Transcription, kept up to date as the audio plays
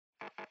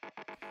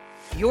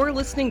You're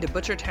listening to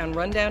Butchertown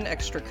Rundown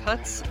Extra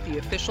Cuts, the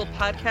official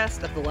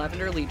podcast of the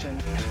Lavender Legion.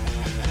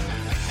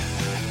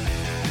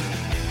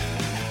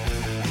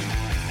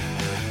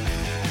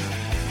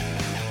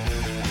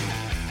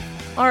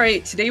 All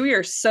right, today we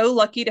are so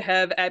lucky to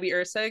have Abby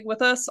Erceg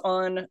with us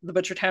on the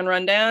Butchertown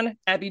Rundown.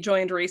 Abby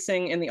joined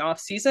racing in the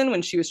off-season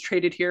when she was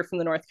traded here from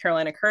the North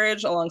Carolina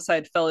Courage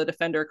alongside fellow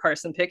defender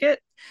Carson Pickett.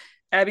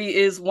 Abby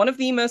is one of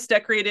the most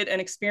decorated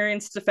and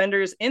experienced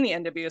defenders in the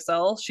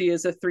NWSL. She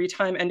is a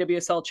three-time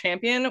NWSL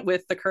champion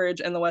with the Courage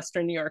and the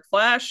Western New York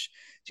Flash.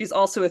 She's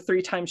also a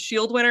three-time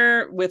Shield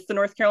winner with the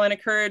North Carolina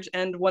Courage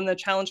and won the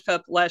Challenge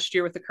Cup last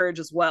year with the Courage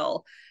as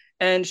well.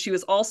 And she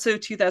was also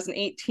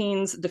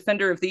 2018's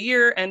Defender of the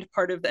Year and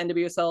part of the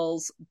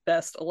NWSL's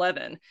Best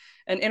 11.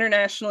 And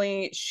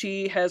internationally,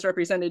 she has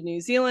represented New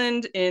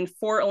Zealand in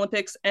 4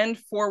 Olympics and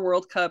 4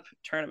 World Cup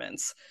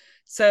tournaments.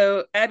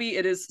 So, Abby,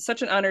 it is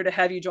such an honor to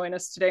have you join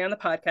us today on the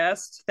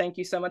podcast. Thank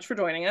you so much for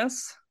joining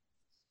us.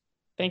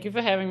 Thank you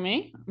for having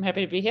me. I'm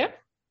happy to be here.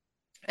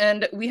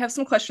 And we have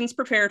some questions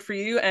prepared for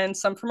you and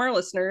some from our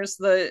listeners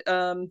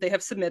that they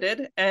have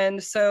submitted.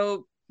 And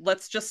so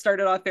let's just start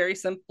it off very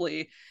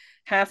simply.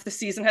 Half the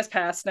season has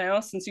passed now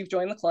since you've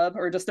joined the club,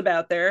 or just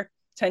about there,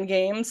 10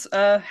 games.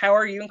 How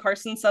are you and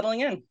Carson settling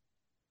in?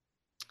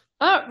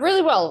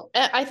 Really well.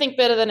 I think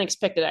better than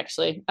expected,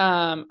 actually.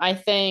 I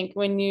think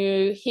when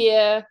you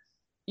hear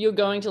you're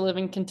going to live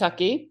in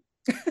Kentucky,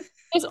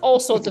 there's all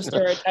sorts of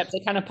stereotypes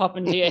that kind of pop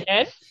into your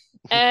head.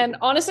 And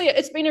honestly,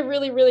 it's been a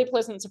really, really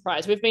pleasant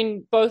surprise. We've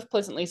been both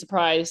pleasantly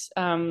surprised.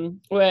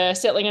 We're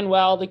settling in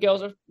well. The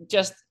girls are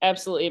just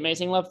absolutely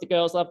amazing. Love the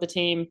girls, love the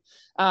team.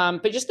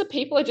 But just the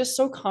people are just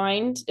so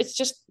kind. It's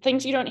just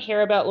things you don't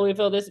hear about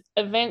Louisville. There's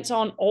events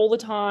on all the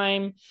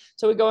time.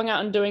 So we're going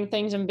out and doing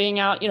things and being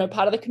out,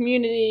 part of the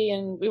community.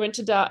 And we went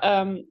to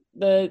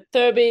the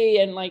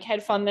Thurby and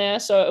had fun there.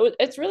 So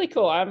it's really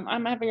cool.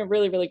 I'm having a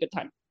really, really good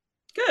time.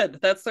 Good.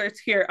 That's nice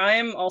to hear. I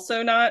am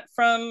also not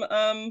from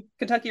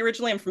Kentucky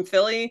originally. I'm from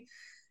Philly.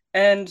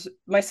 And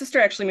my sister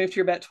actually moved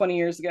here about 20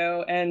 years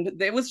ago.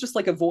 And it was just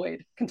like a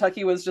void.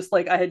 Kentucky was just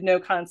I had no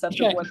concept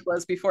of what it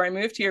was before I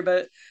moved here.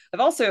 But I've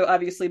also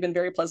obviously been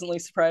very pleasantly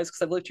surprised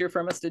because I've lived here for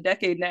almost a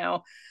decade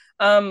now.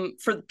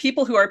 For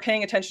people who are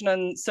paying attention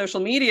on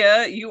social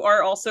media, you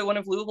are also one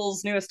of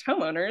Louisville's newest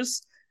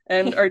homeowners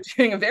and are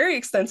doing a very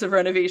extensive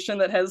renovation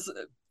that has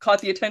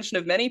caught the attention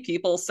of many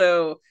people.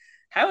 So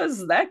how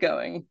is that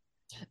going?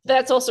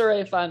 That's also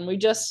really fun. We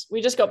just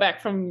got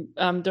back from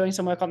doing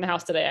some work on the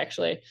house today,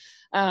 actually.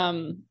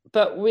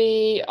 But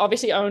we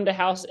obviously owned a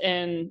house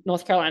in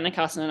North Carolina,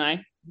 Carson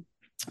and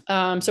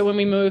I. So when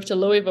we moved to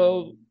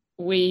Louisville,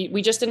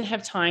 we just didn't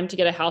have time to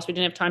get a house. We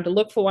didn't have time to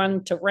look for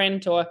one, to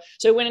rent, so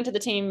we went into the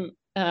team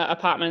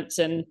apartments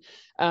and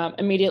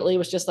immediately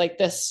was just like,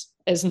 this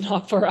is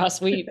not for us.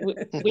 We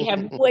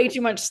have way too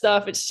much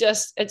stuff. It's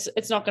just,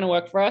 it's not going to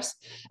work for us.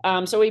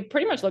 So we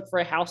pretty much looked for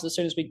a house as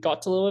soon as we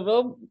got to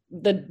Louisville.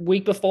 The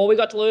week before we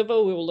got to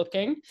Louisville, we were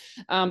looking,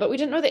 but we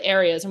didn't know the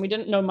areas and we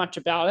didn't know much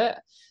about it.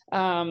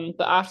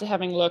 But after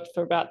having looked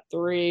for about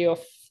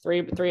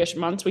three-ish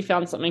months, we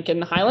found something in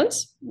the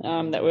Highlands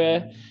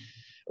that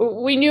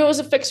we knew it was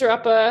a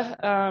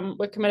fixer-upper.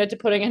 We're committed to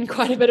putting in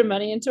quite a bit of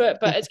money into it,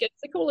 but it's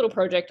a cool little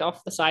project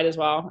off the side as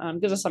well.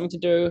 Gives us something to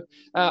do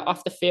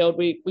off the field.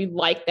 We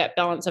like that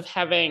balance of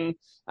having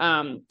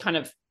kind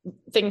of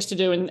things to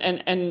do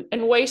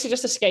and ways to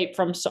just escape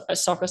from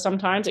soccer.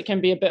 Sometimes it can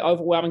be a bit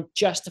overwhelming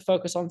just to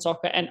focus on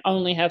soccer and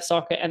only have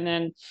soccer, and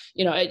then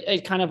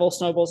it kind of all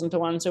snowballs into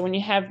one. So when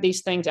you have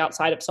these things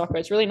outside of soccer,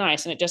 it's really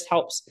nice, and it just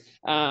helps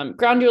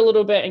ground you a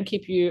little bit and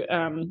keep you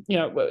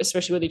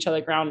especially with each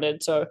other,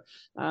 grounded. So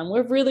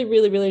we're really,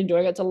 really, really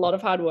enjoying it. It's a lot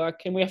of hard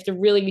work, and we have to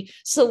really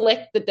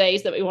select the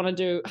days that we want to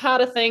do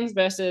harder things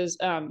versus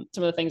some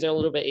of the things are a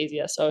little bit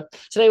easier. So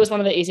today was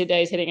one of the easier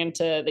days heading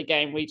into the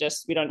game. We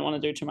don't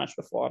want to do too much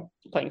before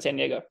playing San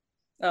Diego.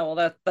 Oh,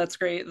 well, that's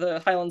great.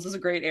 The Highlands is a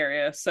great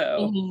area,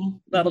 so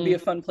that'll be a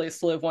fun place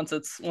to live once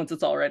it's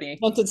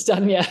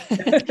done. Yeah.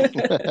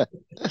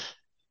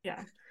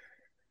 Yeah.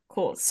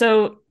 Cool.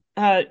 So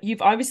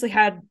you've obviously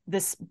had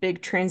this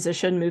big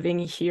transition moving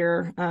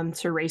here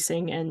to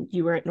racing, and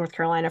you were at North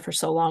Carolina for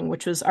so long,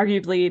 which was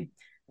arguably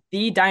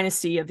the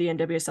dynasty of the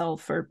NWSL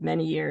for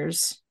many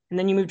years. And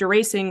then you moved to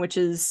racing, which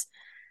is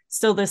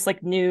still this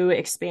new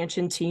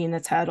expansion team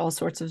that's had all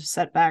sorts of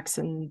setbacks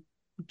and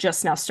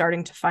just now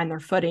starting to find their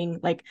footing.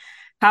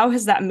 How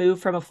has that move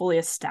from a fully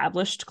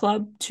established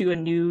club to a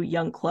new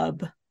young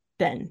club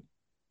been?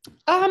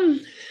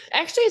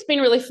 Actually, it's been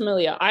really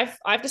familiar.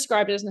 I've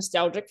described it as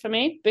nostalgic for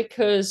me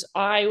because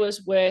I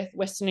was with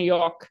Western New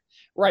York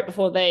right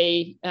before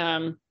they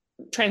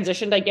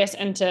transitioned, I guess,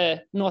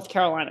 into North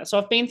Carolina. So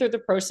I've been through the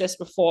process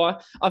before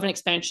of an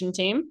expansion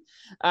team.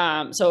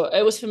 So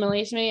it was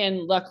familiar to me, and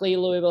luckily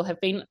Louisville have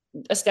been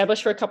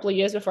established for a couple of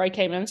years before I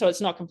came in, so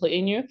it's not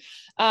completely new.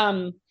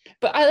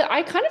 But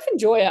I kind of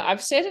enjoy it.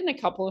 I've said in a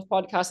couple of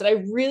podcasts that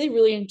I really,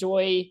 really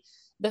enjoy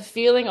the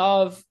feeling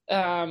of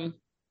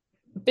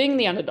being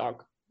the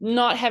underdog,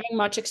 not having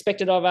much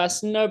expected of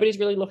us. Nobody's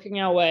really looking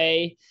our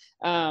way.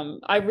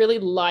 I really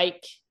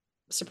like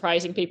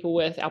surprising people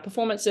with our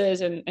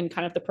performances and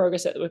kind of the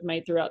progress that we've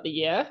made throughout the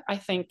year. I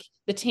think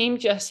the team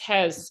just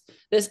has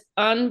this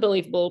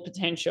unbelievable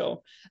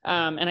potential.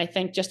 And I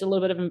think just a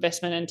little bit of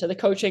investment into the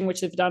coaching,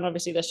 which they've done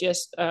obviously this year,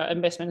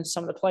 investment in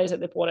some of the players that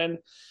they've brought in.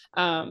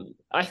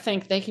 I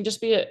think they can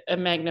just be a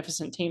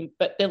magnificent team,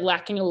 but they're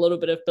lacking a little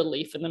bit of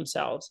belief in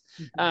themselves.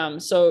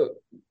 So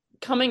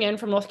coming in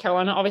from North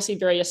Carolina, obviously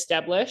very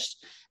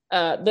established,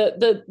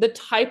 the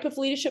type of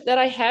leadership that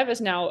I have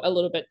is now a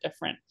little bit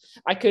different.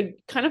 I could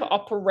kind of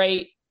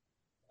operate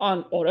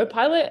on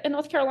autopilot in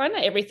North Carolina.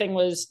 Everything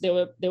was there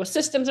were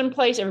systems in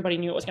place. Everybody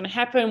knew what was going to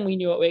happen. We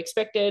knew what we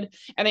expected.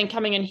 And then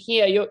coming in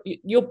here,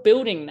 you're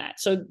building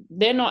that. So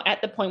they're not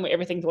at the point where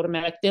everything's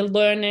automatic. They're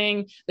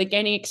learning, they're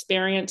gaining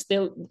experience.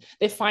 They're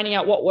finding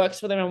out what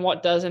works for them and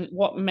what doesn't,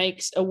 what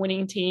makes a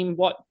winning team,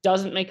 what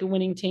doesn't make a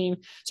winning team.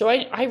 So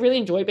I really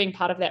enjoy being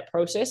part of that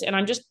process, and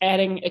I'm just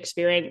adding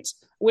experience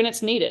when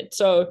it's needed.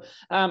 So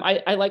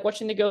I like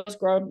watching the girls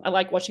grow. I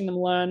like watching them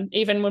learn.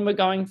 Even when we're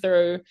going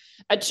through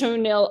a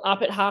 2-0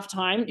 up at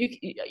halftime,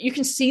 you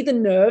can see the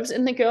nerves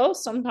in the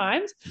girls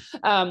sometimes.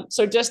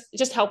 So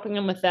just helping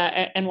them with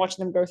that and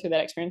watching them go through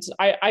that experience,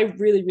 I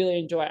really, really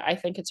enjoy it. I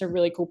think it's a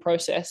really cool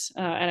process.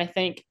 And I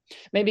think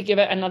maybe give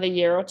it another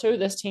year or two,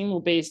 this team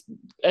will be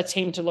a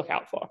team to look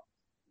out for.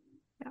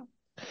 Yeah.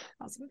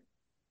 Awesome.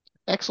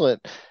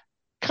 Excellent.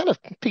 Kind of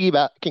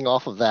piggybacking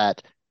off of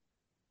that,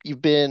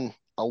 you've been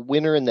a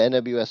winner in the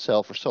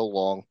NWSL for so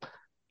long.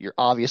 You're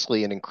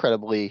obviously an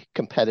incredibly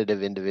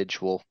competitive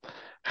individual.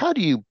 How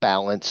do you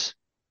balance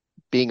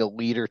being a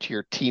leader to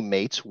your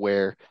teammates,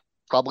 where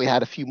probably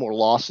had a few more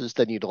losses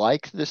than you'd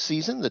like this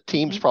season? The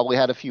team's probably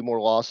had a few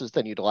more losses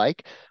than you'd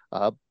like,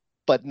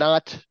 but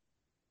not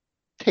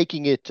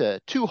taking it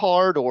too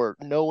hard, or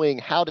knowing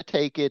how to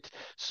take it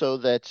so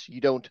that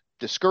you don't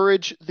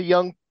discourage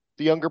the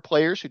younger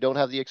players who don't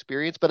have the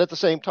experience, but at the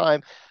same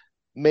time,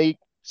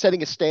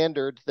 setting a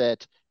standard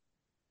that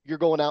you're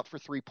going out for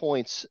 3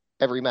 points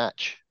every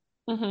match.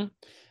 I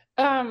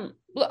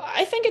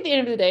think at the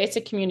end of the day, it's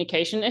a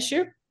communication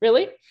issue,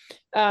 really.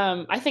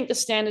 I think the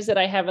standards that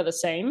I have are the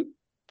same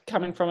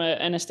coming from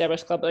an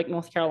established club like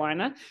North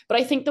Carolina, but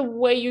I think the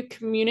way you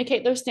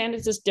communicate those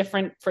standards is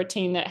different for a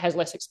team that has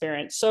less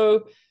experience.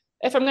 So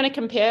if I'm going to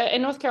compare,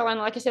 in North Carolina,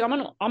 like I said, I'm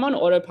on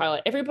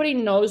autopilot. Everybody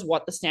knows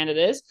what the standard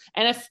is,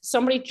 and if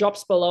somebody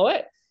drops below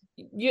it,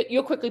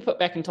 you're quickly put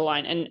back into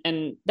line,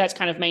 and that's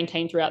kind of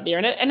maintained throughout there,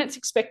 and it's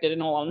expected.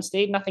 In all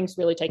honesty, nothing's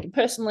really taken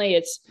personally.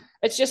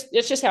 It's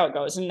just how it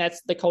goes, and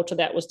that's the culture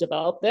that was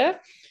developed there.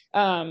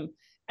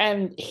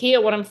 And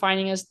here, what I'm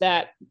finding is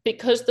that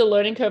because the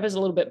learning curve is a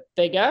little bit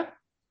bigger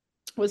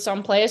with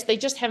some players, they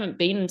just haven't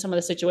been in some of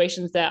the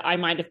situations that I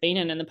might have been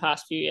in the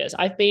past few years.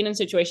 I've been in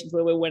situations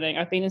where we're winning.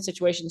 I've been in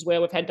situations where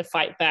we've had to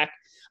fight back.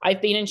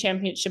 I've been in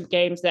championship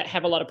games that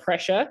have a lot of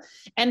pressure,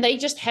 and they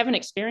just haven't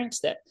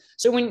experienced it.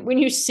 So when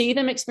you see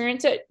them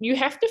experience it, you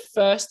have to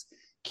first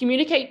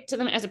communicate to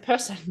them as a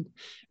person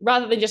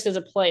rather than just as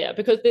a player,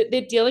 because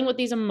they're dealing with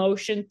these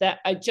emotions that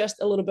are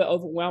just a little bit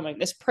overwhelming.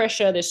 There's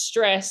pressure, there's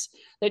stress.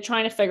 They're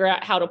trying to figure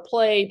out how to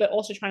play, but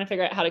also trying to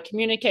figure out how to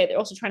communicate. They're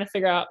also trying to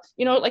figure out,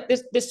 like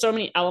there's so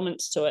many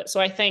elements to it.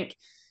 So I think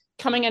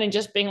coming in and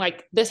just being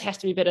like, this has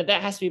to be better,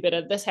 that has to be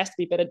better, this has to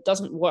be better,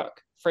 doesn't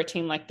work for a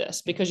team like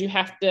this, because you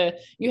have to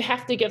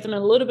give them a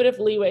little bit of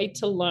leeway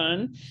to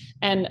learn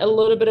and a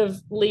little bit of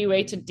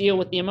leeway to deal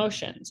with the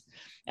emotions.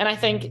 And I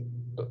think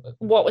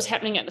what was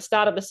happening at the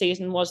start of the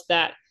season was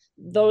that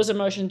those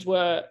emotions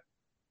were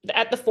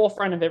at the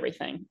forefront of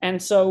everything.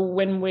 And so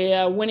when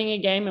we're winning a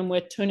game and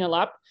we're 2-0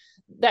 up,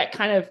 that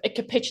kind of, it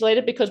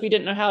capitulated because we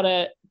didn't know how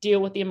to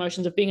deal with the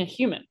emotions of being a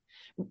human,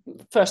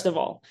 first of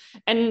all.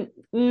 And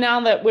now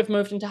that we've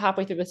moved into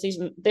halfway through the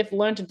season, they've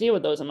learned to deal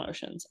with those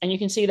emotions. And you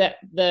can see that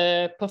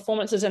the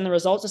performances and the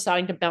results are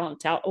starting to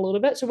balance out a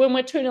little bit. So when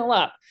we're 2-0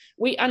 up,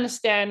 we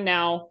understand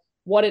now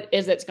what it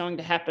is that's going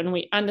to happen.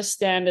 We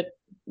understand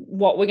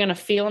what we're going to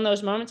feel in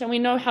those moments, and we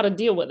know how to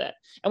deal with it.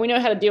 And we know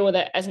how to deal with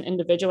it as an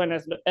individual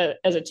and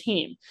as a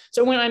team.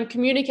 So when I'm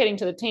communicating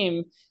to the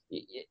team,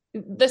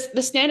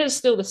 the standard is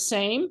still the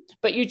same,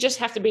 but you just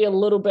have to be a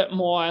little bit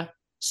more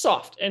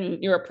soft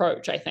in your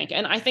approach, I think.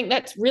 And I think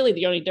that's really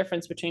the only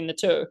difference between the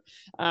two.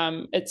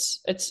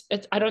 It's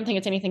I don't think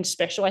it's anything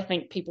special. I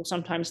think people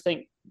sometimes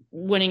think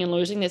winning and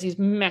losing, there's these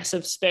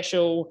massive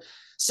special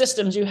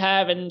systems you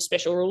have and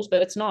special rules,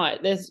 but it's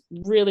not. There's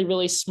really,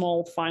 really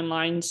small fine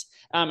lines.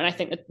 And I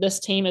think that this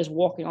team is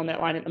walking on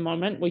that line at the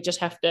moment. We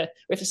have to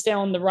stay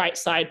on the right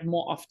side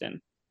more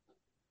often.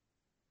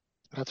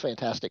 That's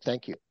fantastic.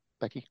 Thank you,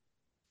 Becky.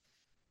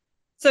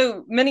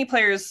 So many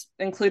players,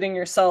 including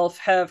yourself,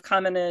 have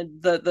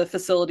commented that the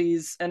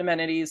facilities and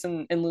amenities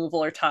in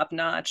Louisville are top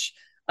notch.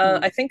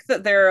 I think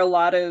that there are a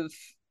lot of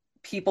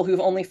people who've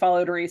only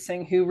followed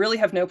racing who really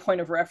have no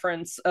point of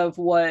reference of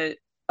what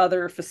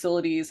other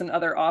facilities and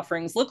other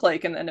offerings look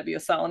like in the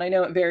NWSL. And I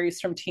know it varies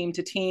from team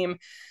to team.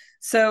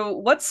 So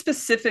what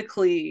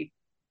specifically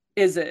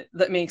is it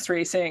that makes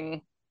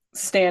racing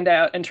stand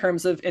out in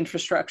terms of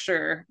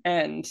infrastructure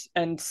and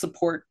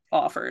support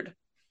offered?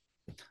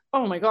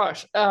 Oh my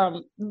gosh.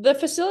 The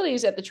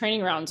facilities at the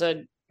training grounds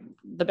are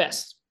the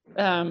best.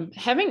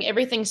 Having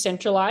everything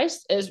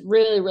centralized is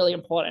really, really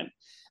important.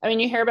 I mean,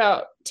 you hear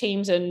about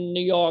teams in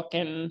New York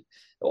and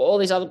all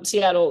these other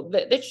Seattle,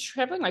 they're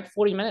traveling like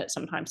 40 minutes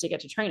sometimes to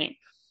get to training.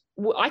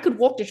 I could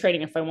walk to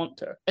training if I want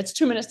to. It's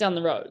 2 minutes down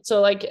the road.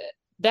 So like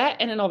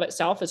that in and of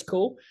itself is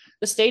cool.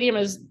 The stadium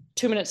is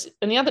 2 minutes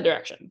in the other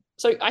direction.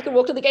 So I could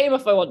walk to the game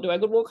if I want to. I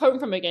could walk home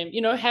from a game.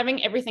 You know,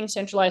 having everything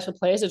centralized for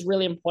players is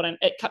really important.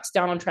 It cuts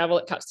down on travel.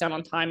 It cuts down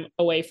on time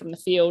away from the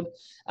field.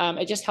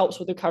 It just helps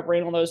with recovery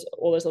and all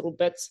those little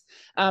bits.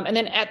 And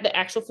then at the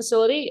actual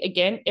facility,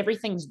 again,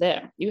 everything's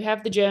there. You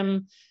have the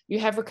gym, you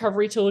have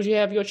recovery tools, you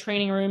have your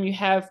training room, you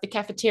have the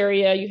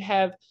cafeteria, you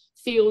have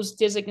fields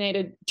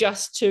designated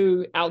just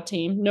to our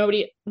team.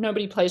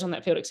 Nobody plays on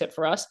that field except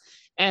for us,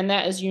 and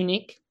that is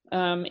unique.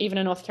 Even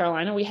in North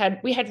Carolina, we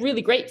had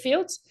really great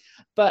fields,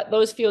 but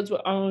those fields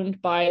were owned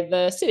by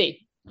the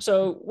city,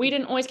 so we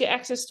didn't always get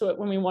access to it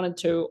when we wanted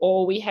to,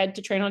 or we had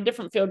to train on a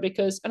different field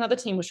because another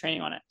team was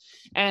training on it.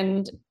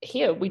 And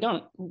here we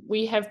don't.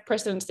 We have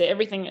precedence to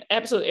everything,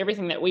 absolutely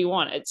everything that we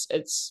want.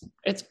 It's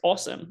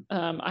awesome.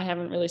 I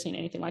haven't really seen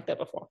anything like that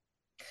before.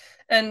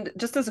 And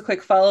just as a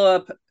quick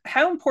follow-up,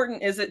 how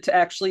important is it to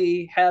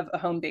actually have a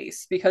home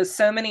base? Because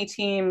so many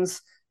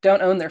teams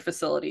don't own their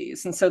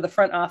facilities. And so the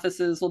front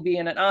offices will be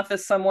in an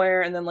office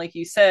somewhere. And then, like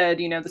you said,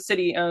 the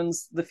city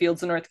owns the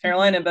fields in North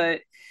Carolina. Mm-hmm.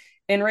 But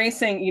in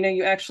racing,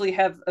 you actually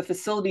have a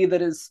facility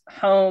that is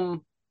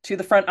home to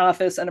the front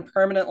office and a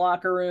permanent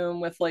locker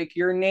room with like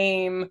your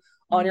name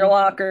on your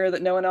locker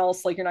that no one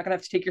else, like you're not going to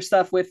have to take your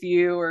stuff with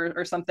you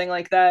or something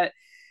like that.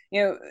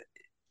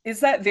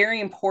 Is that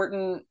very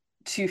important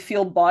to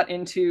feel bought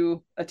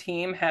into a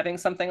team having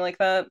something like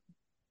that?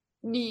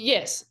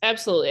 Yes,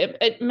 absolutely.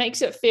 It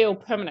makes it feel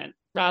permanent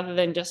rather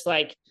than just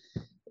like,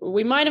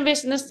 we might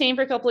invest in this team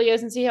for a couple of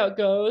years and see how it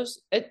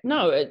goes.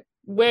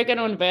 We're going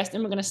to invest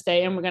and we're going to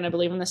stay and we're going to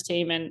believe in this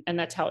team, and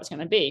that's how it's going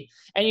to be.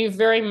 And you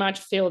very much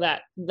feel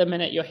that the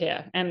minute you're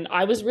here. And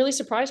I was really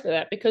surprised by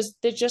that because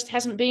there just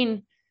hasn't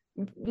been,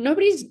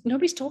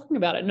 nobody's talking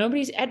about it.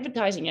 Nobody's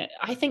advertising it.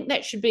 I think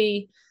that should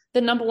be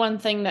the number one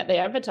thing that they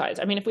advertise.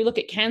 I mean, if we look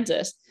at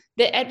Kansas,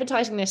 they're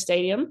advertising their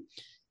stadium.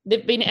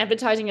 They've been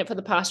advertising it for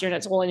the past year, and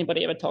that's all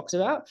anybody ever talks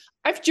about.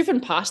 I've driven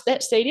past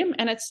that stadium,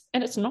 and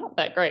it's not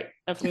that great,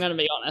 if I'm going to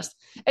be honest.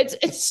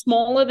 It's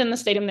smaller than the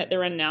stadium that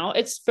they're in now.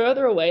 It's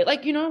further away.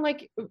 Like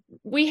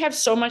we have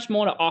so much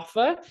more to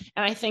offer,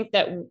 and I think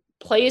that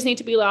players need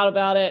to be loud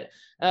about it.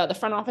 The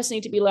front office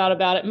need to be loud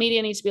about it.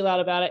 Media needs to be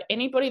loud about it.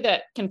 Anybody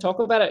that can talk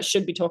about it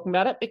should be talking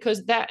about it,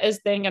 because that is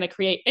then going to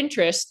create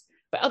interest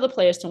for other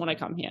players to want to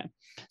come here.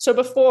 So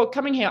before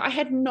coming here, I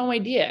had no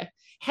idea.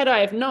 Had I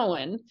have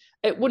known,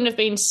 it wouldn't have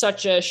been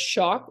such a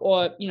shock,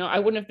 or, I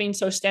wouldn't have been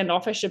so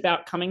standoffish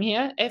about coming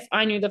here if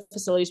I knew the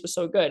facilities were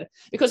so good.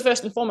 Because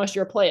first and foremost,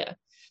 you're a player.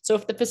 So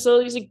if the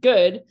facilities are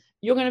good,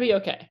 you're going to be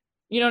okay.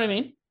 You know what I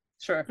mean?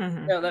 Sure.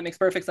 Mm-hmm. No, that makes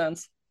perfect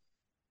sense.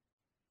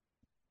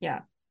 Yeah.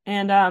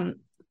 And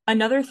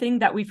another thing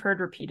that we've heard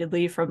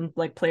repeatedly from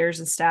like players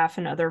and staff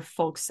and other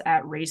folks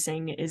at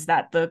racing is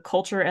that the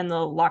culture and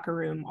the locker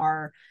room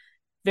are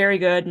very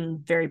good and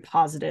very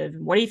positive.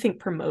 What do you think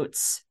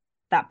promotes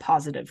that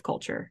positive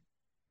culture?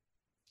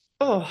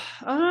 I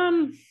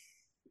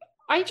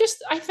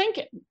think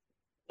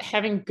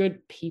having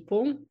good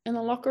people in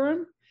the locker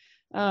room.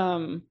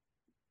 I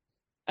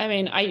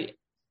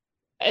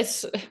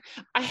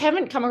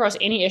haven't come across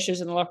any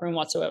issues in the locker room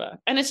whatsoever.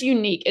 And it's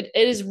unique. It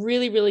is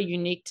really, really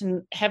unique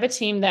to have a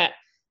team that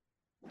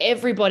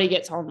everybody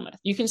gets on with.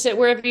 You can sit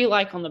wherever you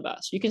like on the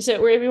bus. You can sit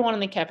wherever you want in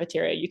the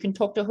cafeteria. You can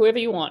talk to whoever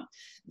you want.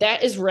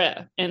 That is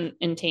rare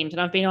in teams.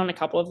 And I've been on a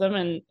couple of them,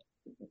 and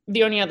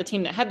the only other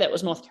team that had that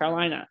was North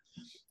Carolina.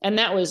 And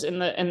that was in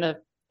the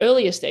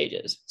earlier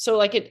stages. So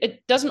like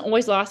it doesn't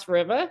always last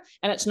forever,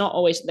 and it's not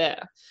always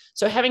there.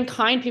 So having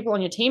kind people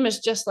on your team is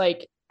just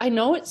like, I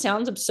know it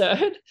sounds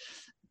absurd,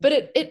 but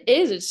it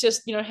is. It's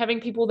just,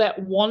 having people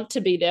that want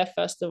to be there,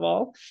 first of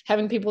all,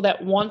 having people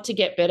that want to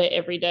get better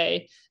every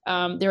day.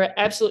 There are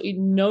absolutely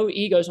no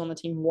egos on the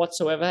team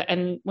whatsoever.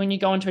 And when you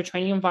go into a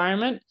training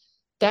environment,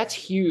 that's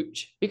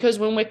huge, because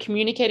when we're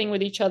communicating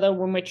with each other,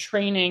 when we're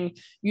training,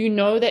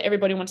 that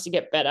everybody wants to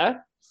get better.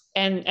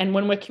 And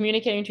when we're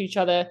communicating to each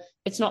other,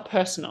 it's not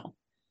personal.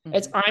 Mm-hmm.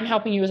 It's, I'm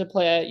helping you as a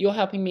player, you're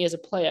helping me as a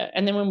player.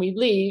 And then when we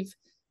leave,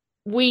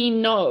 we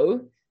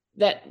know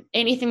that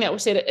anything that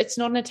was said, it's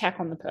not an attack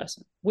on the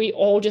person. We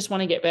all just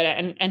want to get better.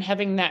 And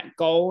having that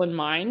goal in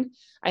mind,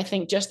 I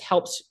think just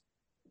helps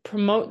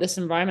promote this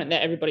environment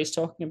that everybody's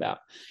talking about.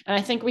 And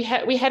I think we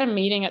had a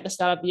meeting at the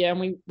start of the year,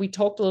 and we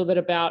talked a little bit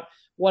about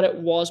what it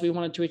was we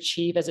wanted to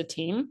achieve as a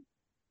team.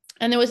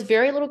 And there was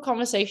very little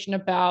conversation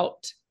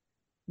about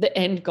the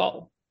end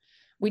goal.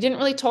 We didn't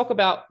really talk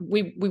about,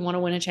 we want to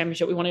win a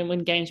championship, we want to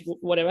win games,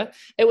 whatever.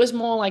 It was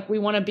more like, we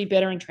want to be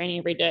better in training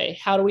every day.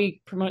 How do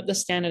we promote the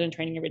standard in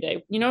training every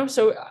day?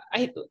 So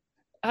I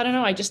don't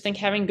know. I just think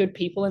having good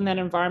people in that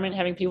environment,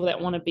 having people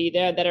that want to be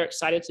there, that are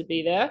excited to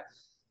be there,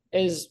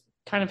 is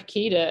kind of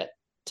key to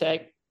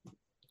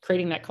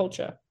creating that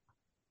culture.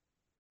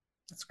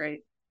 That's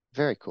great.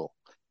 Very cool.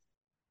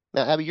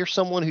 Now, Abby, you're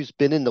someone who's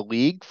been in the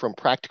league from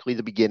practically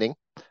the beginning,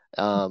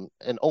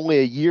 and only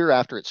a year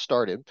after it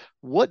started.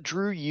 What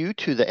drew you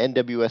to the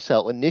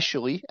NWSL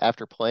initially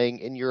after playing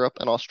in Europe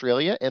and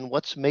Australia, and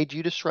what's made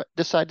you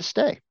decide to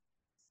stay?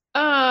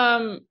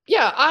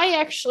 Yeah, I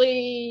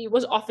actually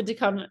was offered to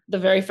come the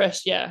very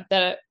first year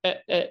that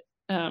it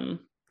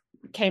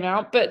came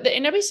out, but the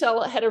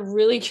NWSL had a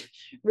really,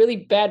 really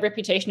bad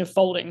reputation of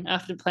folding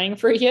after playing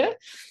for a year.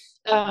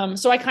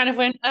 So I kind of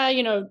went,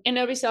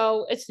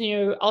 NWSL, it's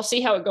new. I'll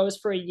see how it goes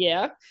for a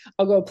year.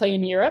 I'll go play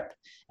in Europe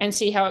and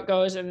see how it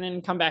goes, and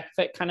then come back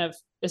if it kind of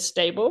is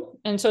stable.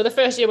 And so the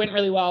first year went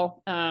really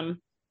well.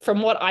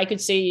 From what I could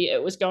see,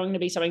 it was going to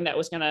be something that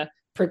was going to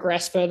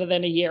progress further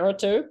than a year or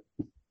two.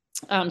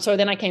 So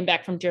then I came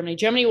back from Germany.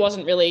 Germany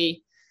wasn't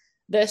really,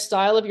 their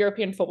style of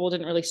European football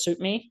didn't really suit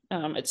me.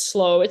 It's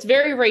slow. It's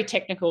very, very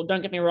technical.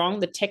 Don't get me wrong.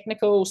 The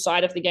technical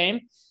side of the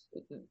game,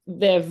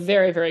 they're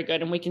very, very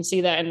good. And we can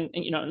see that in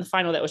the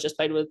final that was just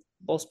played with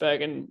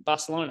Wolfsburg and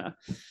Barcelona.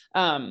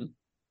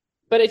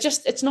 But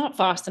it's not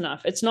fast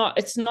enough. It's not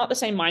the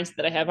same mindset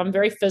that I have. I'm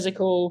very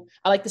physical.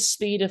 I like the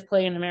speed of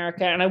play in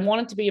America, and I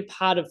wanted to be a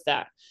part of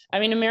that. I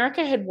mean,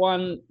 America had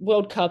won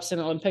World Cups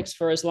and Olympics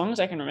for as long as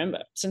I can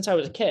remember, since I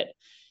was a kid.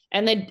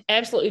 And they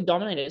absolutely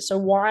dominated. So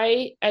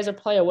why, as a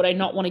player, would I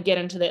not want to get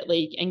into that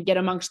league and get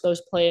amongst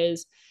those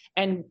players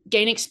and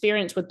gain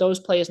experience with those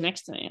players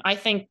next to me? I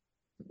think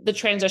the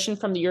transition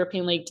from the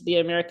European League to the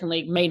American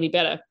League made me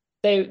better.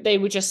 They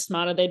were just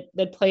smarter.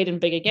 They'd played in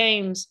bigger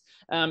games.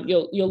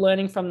 You're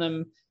learning from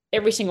them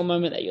every single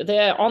moment that you're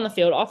there, on the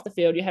field, off the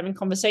field. You're having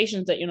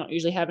conversations that you're not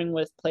usually having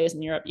with players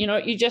in Europe.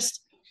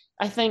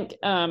 I think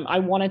I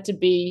wanted to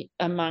be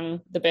among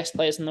the best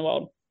players in the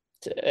world.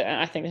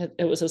 I think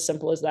it was as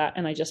simple as that.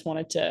 And I just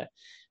wanted to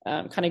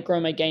kind of grow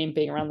my game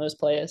being around those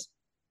players.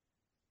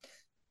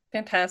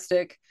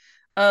 Fantastic.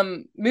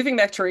 Moving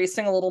back to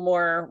racing a little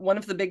more, one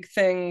of the big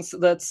things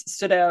that's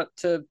stood out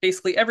to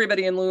basically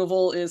everybody in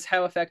Louisville is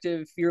how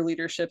effective your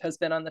leadership has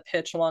been on the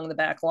pitch along the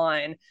back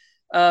line.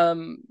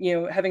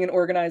 Having an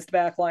organized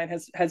back line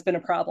has been a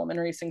problem in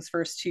racing's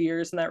first 2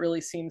 years, and that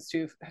really seems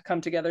to have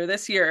come together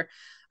this year.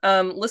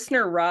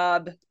 Listener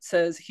Rob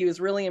says he was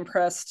really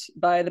impressed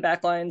by the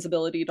backline's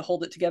ability to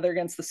hold it together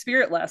against the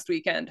Spirit last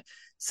weekend.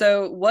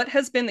 So what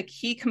has been the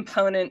key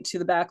component to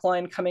the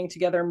backline coming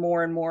together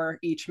more and more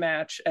each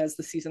match as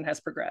the season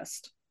has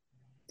progressed?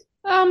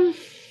 Game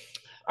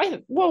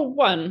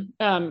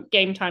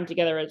time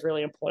together is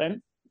really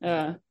important.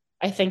 I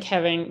think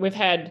we've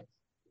had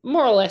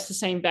more or less the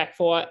same back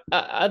four,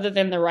 other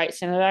than the right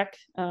center back.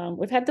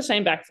 We've had the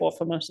same back four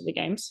for most of the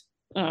games.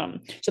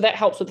 So that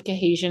helps with the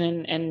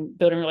cohesion and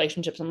building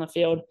relationships on the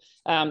field.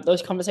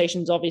 Those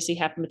conversations obviously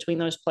happen between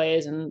those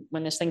players, and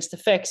when there's things to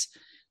fix,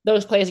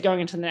 those players are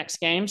going into the next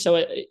game.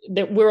 So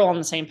we're all on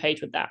the same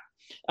page with that.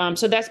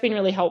 So that's been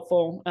really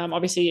helpful.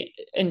 Obviously,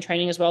 in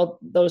training as well,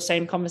 those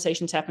same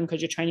conversations happen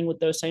because you're training with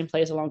those same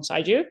players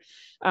alongside you.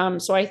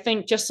 So I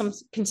think just some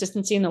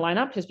consistency in the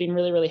lineup has been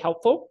really, really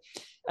helpful.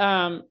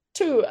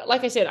 Two,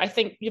 like I said, I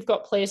think you've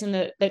got players in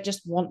that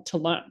just want to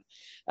learn.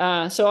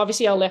 So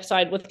obviously our left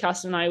side with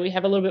Carson and I, we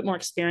have a little bit more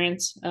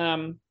experience.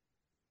 And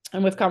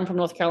we've come from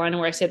North Carolina,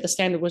 where I said the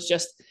standard was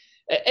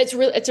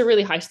it's a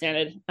really high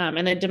standard.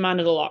 And they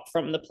demanded a lot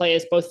from the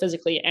players, both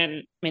physically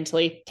and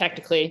mentally,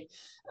 tactically.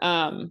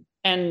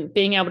 And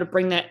being able to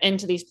bring that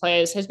into these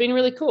players has been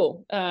really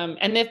cool.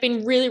 And they've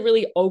been really,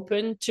 really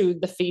open to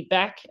the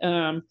feedback.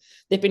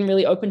 They've been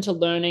really open to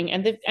learning,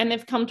 and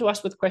they've come to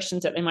us with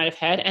questions that they might have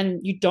had.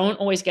 And you don't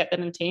always get that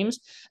in teams.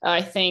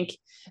 I think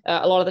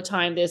a lot of the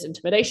time there's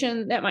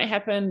intimidation that might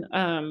happen,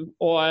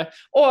 or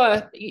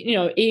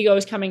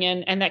egos coming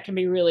in, and that can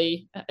be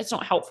really, it's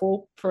not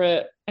helpful for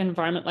an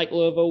environment like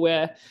Louisville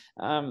where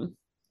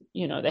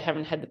they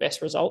haven't had the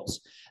best results.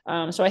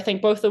 So I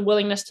think both the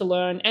willingness to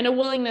learn and a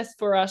willingness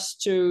for us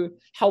to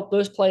help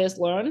those players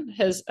learn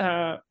has,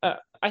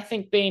 I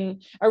think,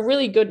 been a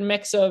really good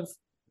mix of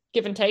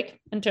give and take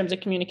in terms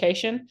of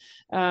communication.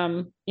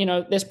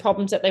 There's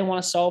problems that they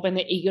want to solve and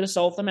they're eager to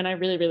solve them. And I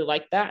really, really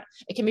like that.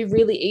 It can be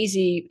really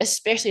easy,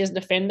 especially as a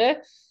defender,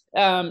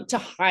 to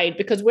hide,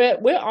 because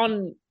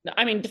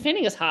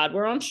defending is hard.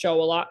 We're on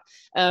show a lot.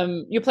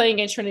 You're playing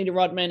against Trinity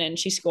Rodman and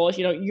she scores,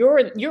 you're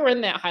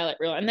in that highlight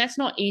reel, and that's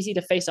not easy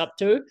to face up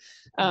to.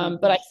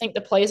 But I think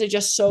the players are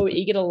just so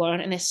eager to learn,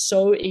 and they're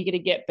so eager to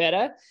get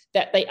better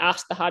that they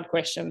ask the hard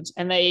questions,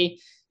 and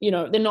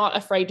they're not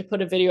afraid to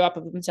put a video up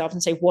of themselves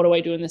and say, what do I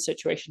do in this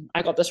situation?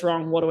 I got this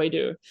wrong. What do I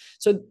do?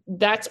 So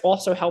that's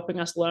also helping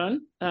us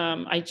learn.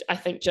 I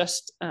think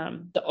just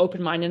the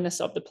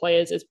open-mindedness of the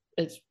players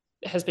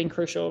has been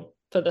crucial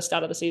for the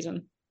start of the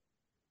season.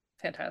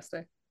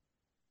 Fantastic.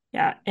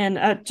 Yeah.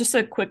 And just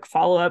a quick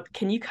follow-up.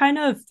 Can you kind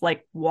of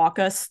walk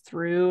us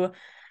through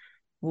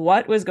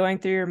what was going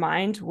through your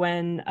mind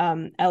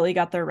when Ellie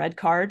got their red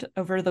card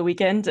over the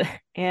weekend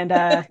and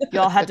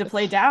y'all had to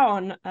play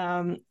down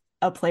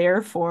a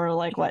player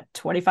for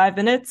 25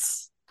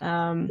 minutes?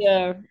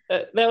 Yeah,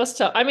 that was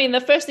tough. I mean,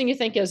 the first thing you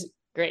think is,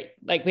 great.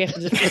 Like we have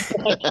to just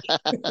like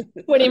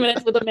 20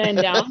 minutes with a man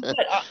down.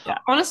 But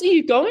honestly,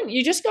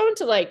 you just go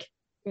into like,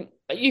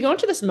 you go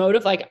into this mode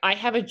of like, I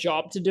have a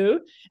job to do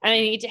and I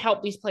need to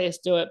help these players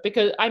do it.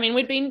 Because I mean,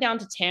 we'd been down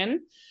to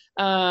 10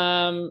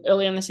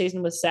 early in the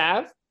season with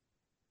Sav.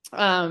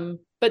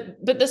 But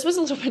this was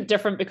a little bit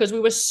different because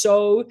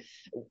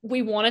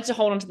we wanted to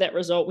hold on to that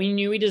result. We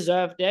knew we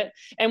deserved it.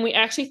 And we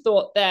actually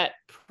thought that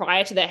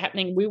prior to that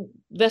happening,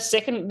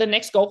 the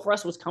next goal for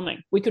us was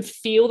coming. We could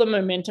feel the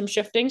momentum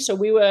shifting. So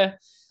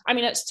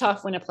it's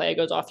tough when a player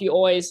goes off. You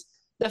always,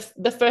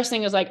 the first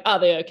thing is like, are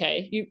they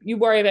okay? You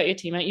worry about your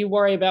teammate. You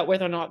worry about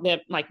whether or not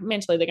they're like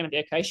mentally they're going to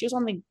be okay. She was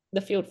on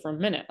the field for a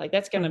minute. Like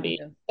that's going to be,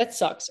 that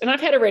sucks. And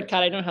I've had a red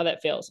card. I know how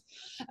that feels.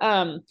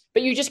 But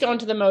you just go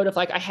into the mode of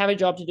like, I have a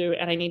job to do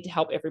and I need to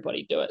help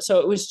everybody do it. So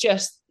it was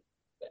just,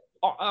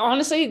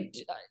 honestly,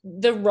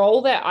 the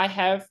role that I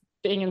have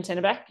being in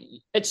center back,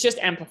 it's just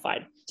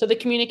amplified. So the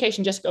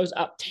communication just goes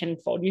up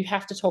tenfold. You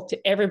have to talk to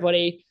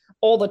everybody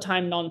all the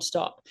time,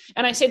 nonstop.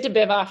 And I said to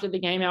Bev after the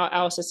game,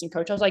 our assistant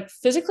coach, I was like,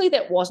 physically,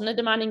 that wasn't a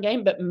demanding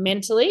game, but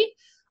mentally,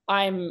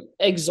 I'm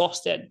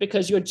exhausted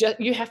because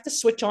you have to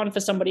switch on for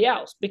somebody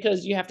else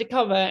because you have to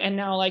cover. And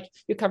now like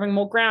you're covering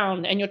more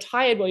ground and you're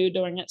tired while you're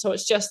doing it. So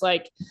it's just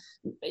like,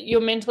 you're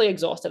mentally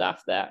exhausted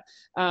after that.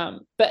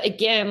 But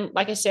again,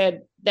 like I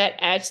said, that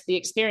adds to the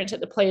experience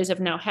that the players have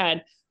now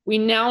had. We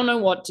now know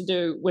what to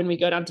do when we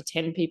go down to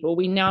 10 people.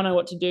 We now know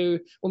what to do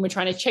when we're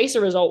trying to chase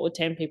a result with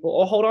 10 people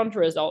or hold on to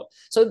a result.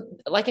 So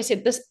like I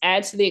said, this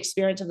adds to the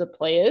experience of the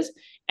players.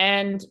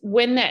 And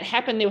when that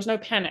happened, there was no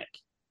panic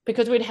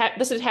because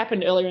this had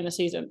happened earlier in the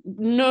season.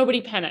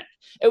 Nobody panicked.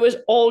 It was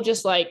all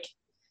just like,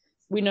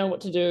 we know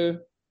what to do.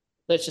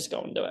 Let's just go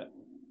and do it.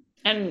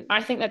 And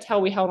I think that's how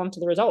we held on to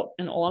the result,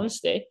 in all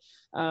honesty.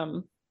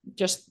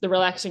 Just the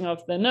relaxing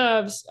of the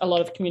nerves, a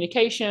lot of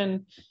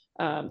communication,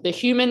 the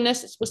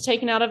humanness was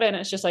taken out of it. And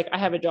it's just like, I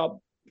have a job.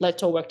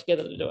 Let's all work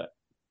together to do it.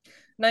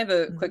 And I have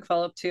a quick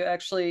follow-up too,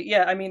 actually.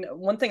 Yeah, I mean,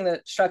 one thing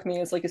that struck me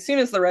is like, as soon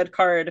as the red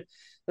card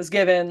was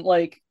given,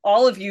 like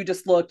all of you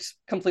just looked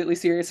completely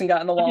serious and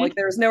got in the wall. Like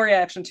there was no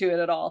reaction to it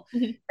at all.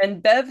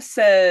 And Bev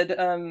said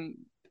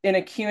in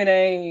a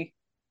Q&A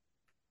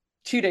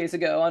 2 days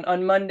ago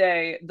on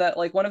Monday that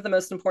like one of the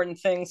most important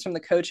things from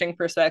the coaching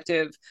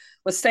perspective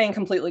was staying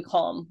completely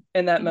calm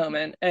in that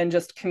moment and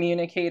just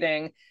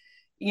communicating.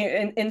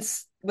 And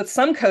with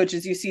some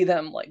coaches, you see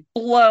them like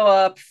blow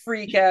up,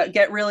 freak out,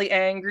 get really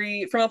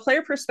angry. From a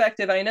player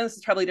perspective, I know this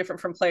is probably different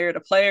from player to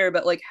player,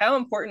 but like how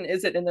important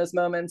is it in those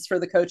moments for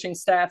the coaching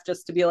staff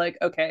just to be like,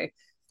 okay,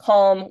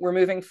 calm, we're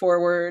moving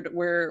forward,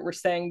 we're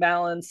staying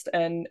balanced,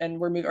 and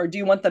we're moving, or do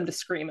you want them to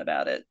scream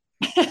about it?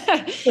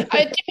 It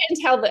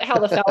depends how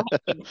the foul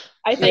happened.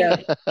 I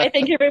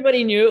think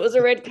everybody knew it was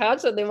a red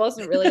card, so there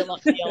wasn't really a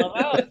lot to yell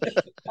about.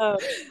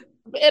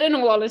 But in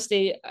all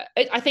honesty,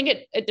 I think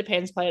it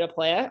depends player to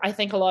player. I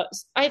think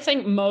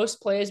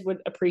most players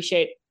would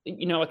appreciate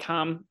a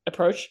calm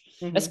approach,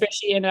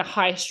 especially in a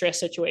high stress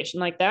situation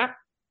like that.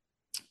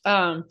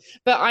 But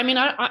I mean,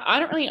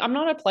 I'm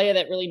not a player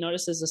that really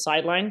notices the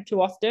sideline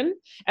too often,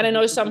 and I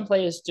know some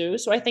players do.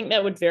 So I think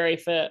that would vary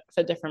for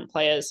different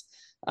players.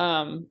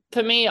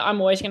 For me, I'm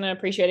always going to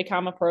appreciate a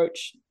calm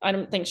approach. I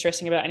don't think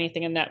stressing about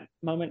anything in that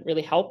moment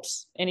really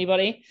helps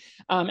anybody.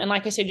 And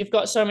like I said, you've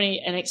got so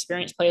many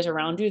inexperienced players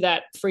around you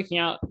that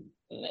freaking out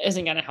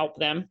isn't going to help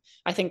them.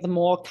 I think the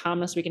more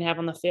calmness we can have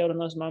on the field in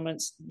those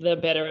moments, the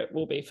better it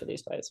will be for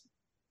these players.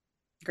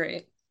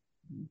 Great.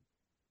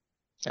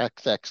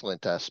 That's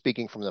excellent.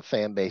 Speaking from the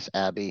fan base,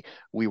 Abby,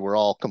 we were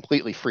all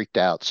completely freaked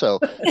out. So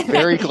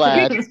very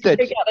glad that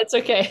it's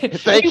okay.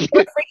 Thank you. We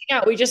were freaking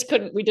out. We just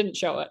couldn't. We didn't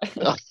show it.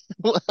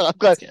 I'm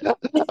glad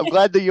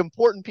the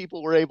important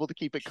people were able to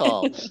keep it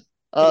calm.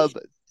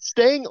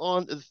 Staying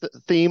on the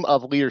theme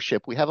of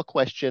leadership, we have a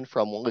question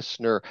from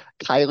listener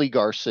Kylie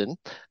Garson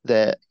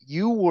that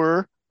you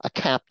were a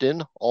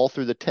captain all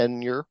through the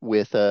tenure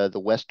with the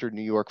Western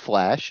New York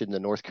Flash and the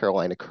North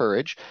Carolina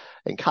Courage.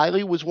 And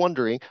Kylie was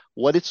wondering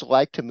what it's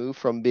like to move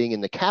from being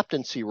in the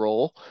captaincy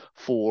role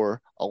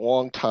for a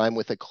long time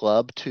with a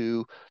club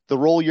to the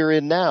role you're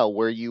in now,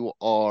 where you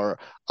are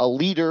a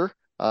leader,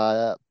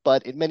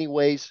 but in many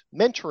ways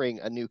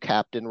mentoring a new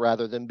captain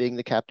rather than being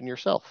the captain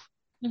yourself.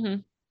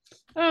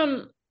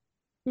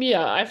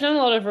 Yeah, I've done a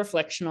lot of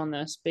reflection on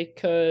this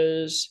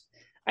because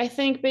I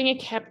think being a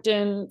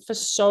captain for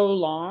so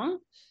long,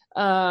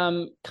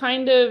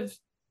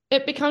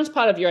 it becomes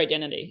part of your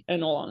identity,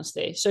 in all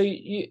honesty. So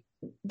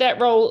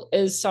that role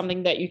is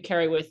something that you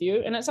carry with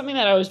you, and it's something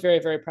that I was very,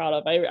 very proud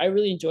of. I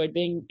really enjoyed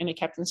being in a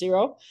captaincy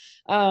role.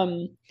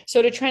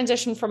 So to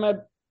transition from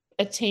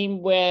a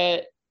team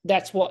where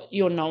that's what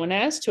you're known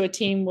as to a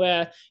team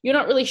where you're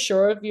not really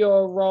sure of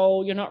your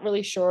role, you're not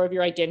really sure of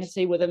your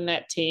identity within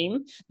that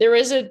team, there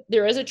is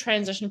a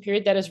transition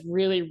period that is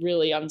really,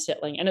 really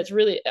unsettling. And it's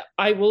really,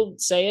 I will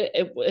say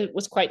it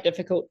was quite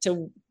difficult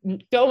to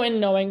go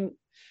in knowing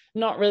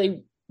not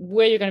really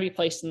where you're going to be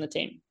placed in the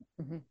team.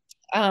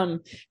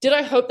 Did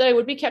I hope that I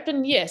would be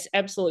captain? Yes,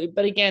 absolutely.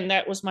 But again,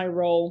 that was my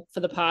role for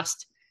the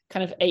past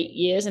kind of 8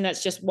 years, and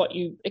that's just what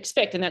you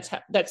expect, and that's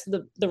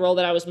the role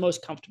that I was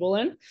most comfortable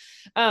in.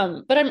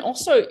 But I'm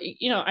also,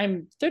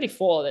 I'm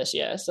 34 this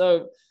year,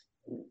 so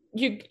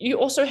you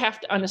also have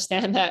to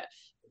understand that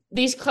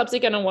these clubs are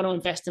going to want to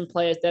invest in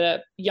players that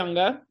are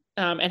younger,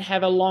 and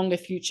have a longer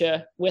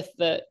future with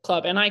the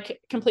club. And I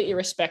completely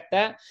respect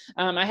that.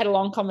 I had a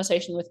long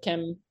conversation with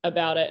Kim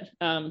about it.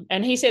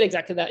 And he said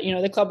exactly that,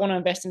 the club want to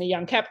invest in a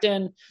young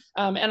captain.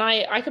 And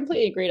I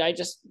completely agreed. I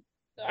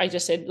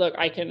just said, look,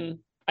 I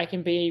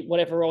can be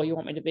whatever role you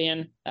want me to be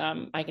in.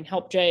 I can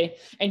help Jay.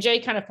 And Jay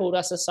kind of pulled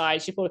us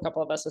aside. She pulled a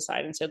couple of us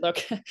aside and said, look,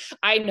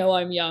 I know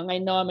I'm young. I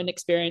know I'm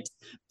inexperienced.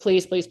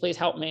 Please, please, please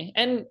help me.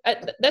 And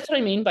that's what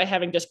I mean by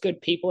having just good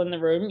people in the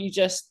room.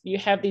 You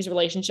have these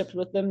relationships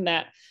with them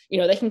that,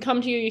 they can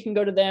come to you, you can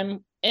go to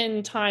them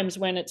in times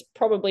when it's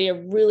probably a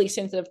really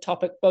sensitive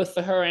topic, both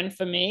for her and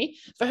for me.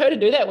 For her to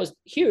do that was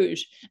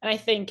huge. And I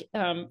think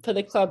for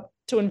the club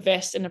to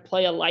invest in a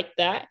player like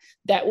that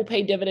will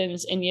pay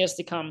dividends in years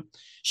to come.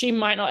 She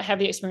might not have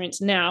the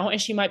experience now,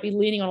 and she might be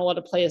leaning on a lot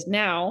of players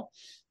now,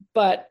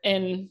 but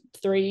in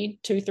 3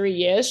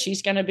 years,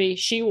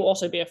 she will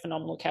also be a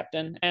phenomenal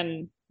captain.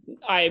 And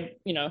I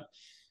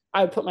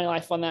would put my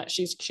life on that.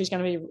 She's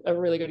going to be a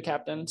really good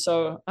captain.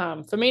 So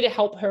for me to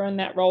help her in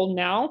that role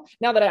now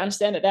that I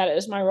understand that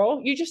is my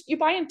role, you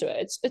buy into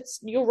it. It's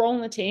your role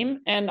in the team,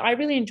 and I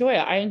really enjoy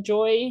it. I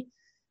enjoy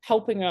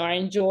helping her. I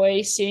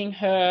enjoy seeing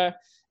her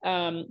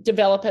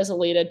develop as a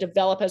leader,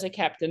 develop as a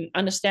captain,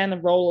 understand the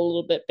role a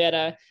little bit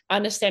better,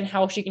 understand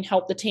how she can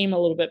help the team a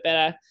little bit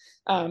better.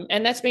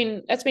 And that's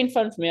been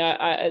fun for me.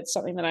 It's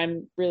something that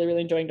I'm really,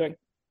 really enjoying doing.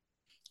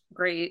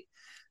 Great.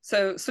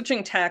 So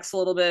switching tacks a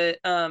little bit,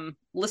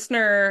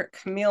 listener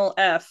Camille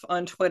F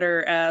on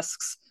Twitter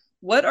asks,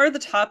 what are the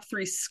top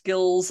 3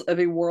 skills of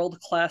a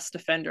world-class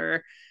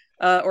defender?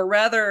 Or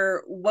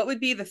rather, what would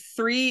be the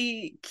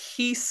 3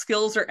 key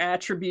skills or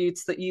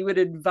attributes that you would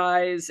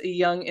advise a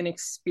young,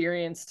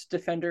 inexperienced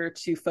defender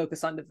to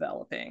focus on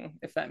developing,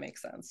 if that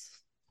makes sense?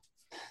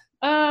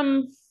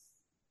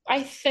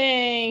 I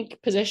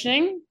think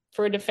positioning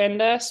for a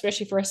defender,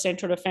 especially for a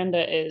central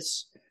defender,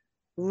 is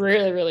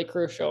really, really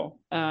crucial.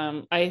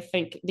 I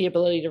think the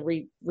ability to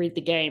read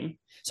the game.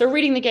 So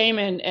reading the game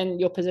and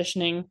your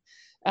positioning,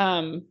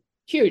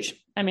 huge.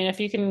 I mean, if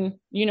you can,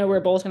 where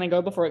a ball's going to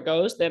go before it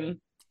goes,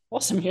 then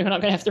awesome. You're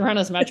not going to have to run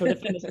as much or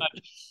defend as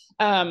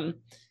much.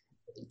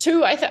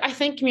 2, I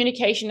think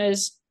communication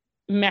is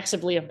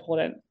massively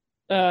important.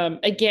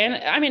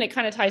 Again, I mean, it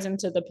kind of ties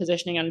into the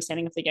positioning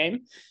understanding of the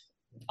game.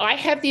 I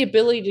have the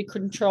ability to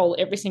control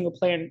every single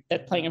player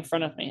that's playing in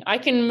front of me. I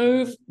can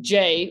move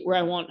Jay where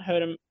I want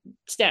her to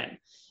stand.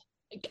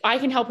 I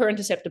can help her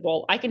intercept the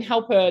ball. I can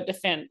help her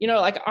defend.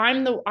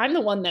 I'm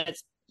the one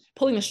that's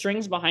pulling the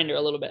strings behind her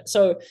a little bit.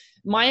 So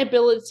my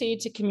ability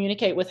to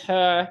communicate with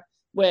her,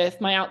 with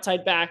my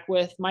outside back,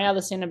 with my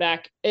other center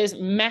back is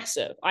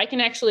massive. I can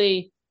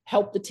actually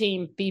help the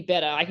team be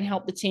better. I can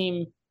help the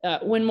team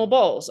win more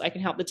balls. I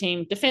can help the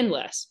team defend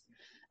less.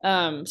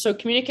 So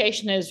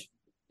communication is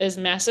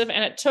massive.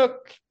 And it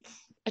took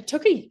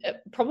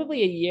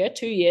probably a year,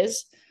 2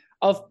 years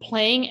of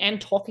playing and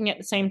talking at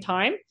the same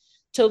time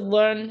to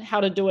learn how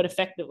to do it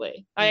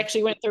effectively. I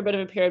actually went through a bit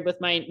of a period with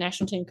my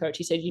national team coach.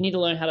 He said, you need to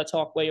learn how to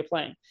talk while you're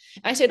playing.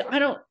 I said,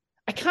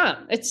 I can't.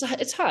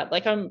 It's hard.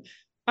 Like I'm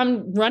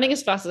running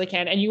as fast as I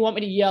can, and you want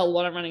me to yell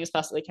while I'm running as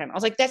fast as I can. I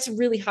was like, that's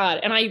really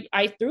hard. And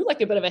I threw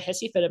like a bit of a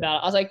hissy fit about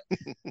it. I was like,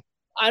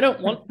 I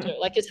don't want to.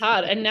 Like, it's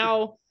hard. And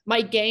now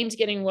my game's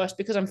getting worse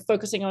because I'm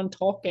focusing on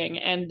talking.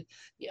 And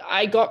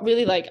I got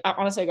really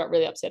honestly, I got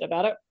really upset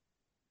about it.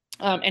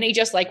 And he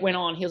just went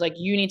on. He was like,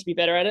 you need to be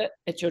better at it.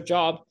 It's your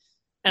job.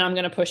 And I'm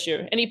going to push you.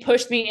 And he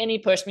pushed me and he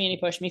pushed me and he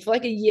pushed me for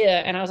like a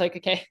year. And I was like,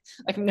 okay,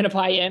 I'm going to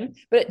buy in.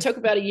 But it took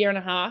about a year and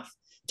a half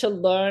to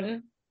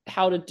learn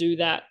how to do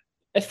that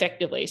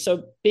effectively.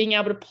 So being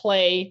able to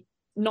play,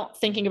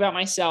 not thinking about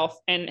myself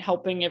and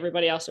helping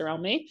everybody else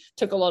around me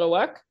took a lot of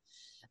work.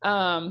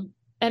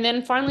 And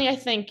then finally, I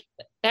think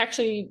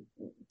actually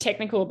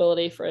technical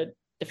ability for a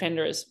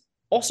defender is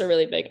also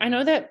really big. I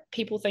know that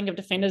people think of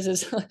defenders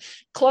as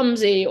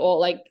clumsy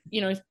or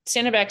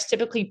center backs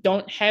typically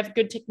don't have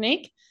good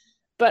technique,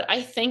 but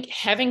I think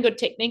having good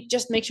technique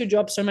just makes your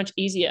job so much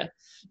easier.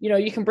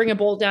 You can bring a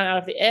ball down out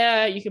of the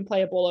air. You can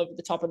play a ball over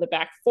the top of the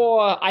back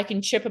 4. I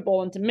can chip a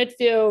ball into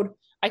midfield.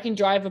 I can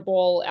drive a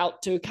ball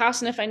out to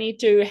Carson if I need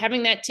to.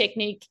 Having that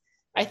technique,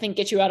 I think,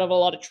 gets you out of a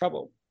lot of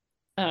trouble.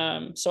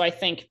 So I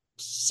think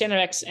center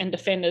backs and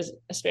defenders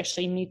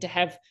especially need to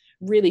have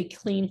really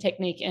clean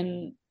technique,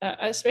 and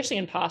especially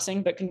in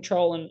passing, but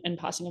control and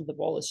passing of the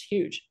ball is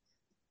huge.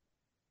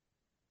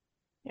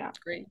 Yeah,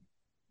 great.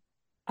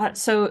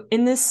 So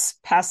in this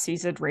past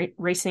season,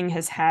 Racing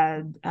has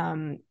had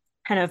kind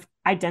of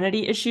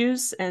identity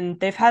issues, and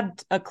they've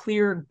had a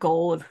clear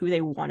goal of who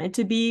they wanted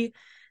to be.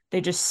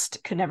 They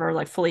just could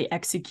never fully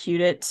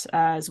execute it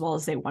as well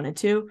as they wanted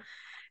to.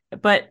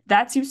 But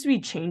that seems to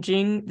be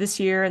changing this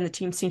year, and the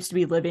team seems to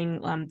be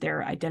living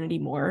their identity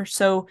more.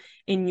 So,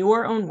 in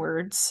your own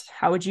words,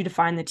 how would you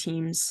define the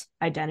team's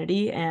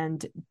identity,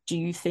 and do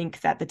you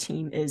think that the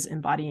team is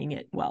embodying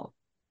it well?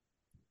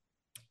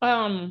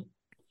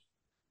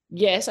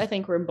 Yes, I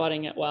think we're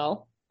embodying it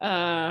well.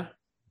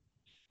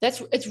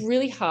 It's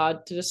really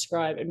hard to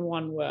describe in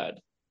one word.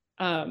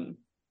 Um,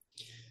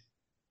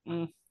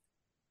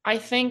 I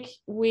think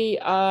we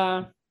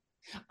are.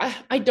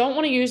 I don't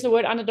want to use the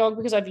word underdog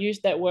because I've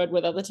used that word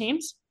with other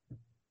teams.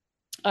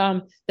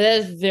 But that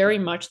is very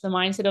much the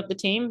mindset of the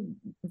team.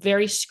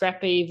 Very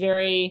scrappy.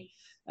 Very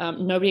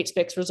nobody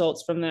expects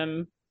results from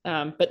them,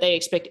 but they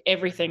expect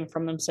everything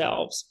from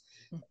themselves.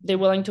 They're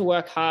willing to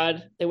work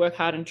hard. They work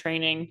hard in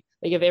training.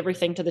 They give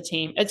everything to the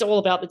team. It's all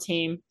about the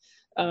team.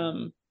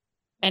 And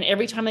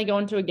every time they go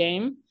into a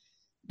game,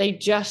 they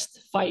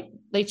just fight.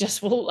 They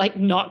just will like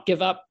not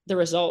give up the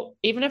result,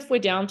 even if we're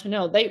down to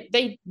nil.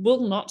 They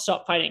will not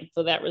stop fighting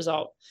for that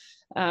result.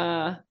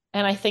 And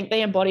I think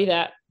they embody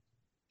that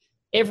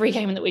every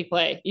game that we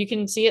play. You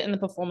can see it in the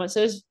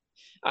performances.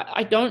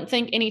 I don't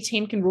think any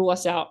team can rule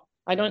us out.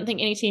 I don't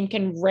think any team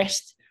can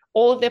rest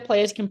all of their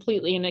players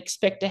completely and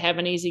expect to have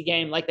an easy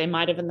game like they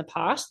might have in the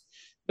past,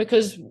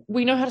 because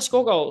we know how to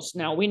score goals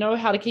now. We know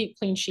how to keep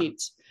clean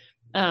sheets.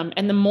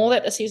 And the more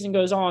that the season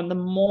goes on, the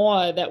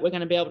more that we're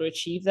going to be able to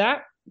achieve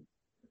that.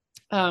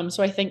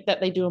 So I think that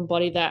they do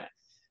embody that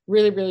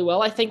really, really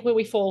well. I think where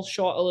we fall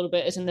short a little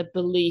bit is in the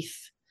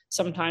belief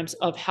sometimes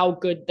of how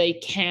good they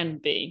can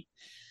be.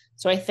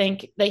 So I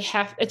think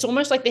it's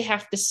almost like they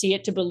have to see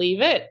it to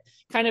believe it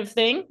kind of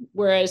thing,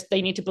 whereas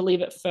they need to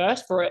believe it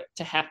first for it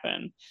to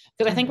happen.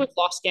 Because I think we've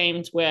lost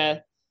games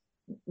where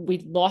we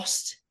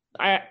lost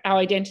our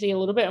identity a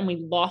little bit, and we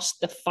lost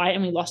the fight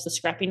and we lost the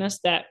scrappiness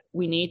that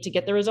we need to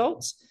get the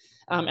results.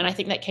 And I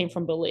think that came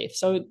from belief.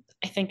 So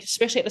I think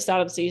especially at the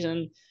start of the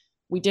season,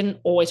 we didn't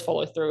always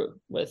follow through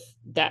with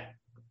that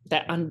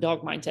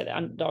underdog mindset, that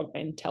underdog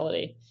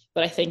mentality.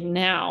 But I think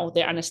now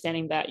they're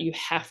understanding that you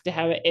have to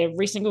have it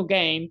every single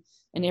game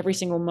and every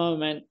single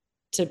moment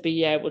to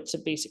be able to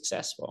be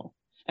successful.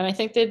 And I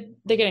think they're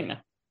getting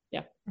there.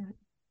 Yeah.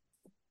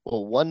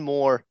 Well, one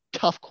more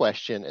tough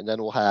question, and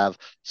then we'll have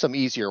some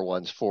easier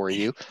ones for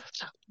you.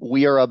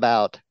 We are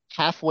about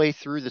halfway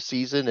through the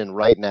season, and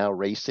right now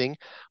Racing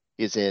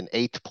is in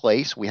 8th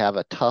place. We have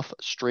a tough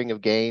string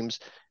of games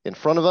in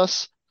front of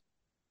us.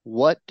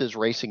 What does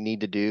Racing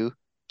need to do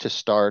to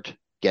start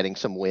getting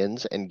some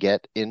wins and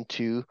get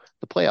into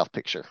the playoff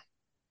picture?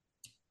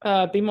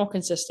 Be more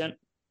consistent,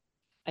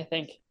 I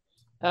think.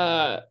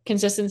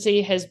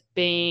 Consistency has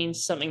been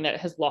something that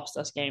has lost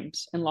us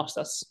games and lost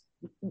us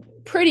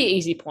pretty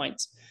easy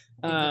points.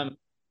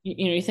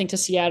 You think to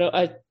Seattle,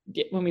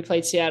 when we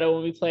played Seattle,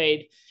 when we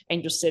played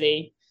Angel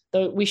City,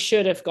 though we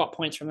should have got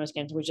points from those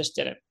games, we just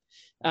didn't.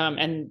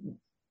 And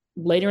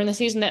later in the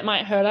season, that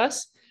might hurt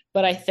us,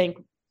 but I think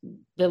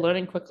they're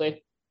learning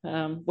quickly.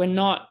 We're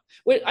not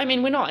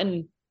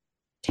in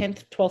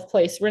 10th, 12th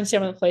place. We're in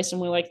 7th place, and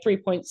we're like 4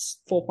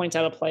 points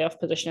out of playoff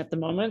position at the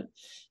moment.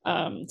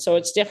 So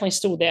it's definitely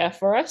still there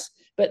for us.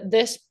 But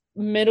this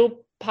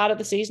middle part of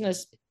the season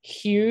is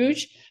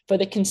huge for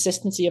the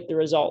consistency of the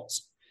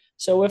results.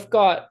 So we've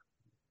got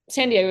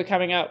San Diego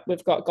coming up.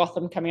 We've got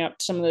Gotham coming up,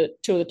 two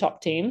of the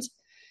top teams.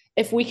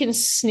 If we can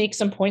sneak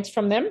some points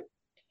from them,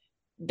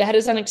 that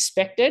is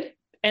unexpected.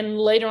 And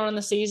later on in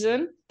the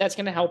season, that's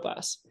going to help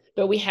us.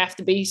 But we have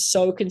to be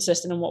so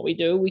consistent in what we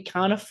do. We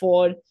can't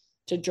afford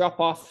to drop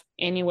off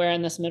anywhere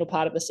in this middle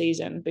part of the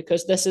season,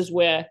 because this is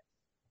where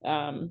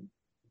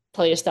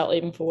players start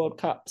leaving for World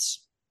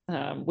Cups.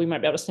 We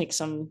might be able to sneak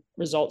some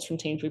results from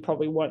teams we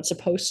probably weren't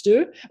supposed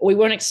to, or we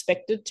weren't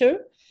expected to.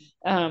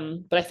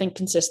 But I think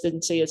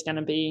consistency is going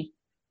to be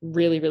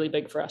really, really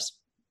big for us.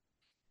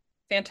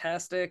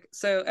 Fantastic.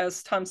 So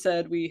as Tom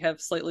said, we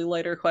have slightly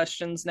lighter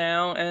questions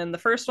now. And the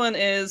first one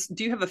is,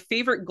 do you have a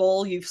favorite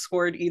goal you've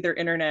scored either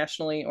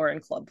internationally or in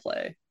club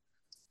play?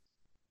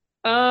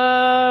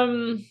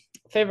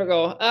 Favorite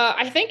goal.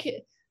 I think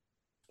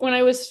when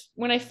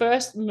I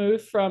first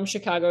moved from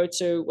Chicago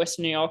to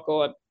Western New York,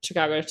 or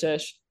Chicago to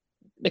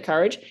the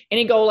Courage,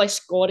 any goal I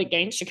scored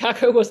against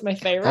Chicago was my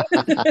favorite.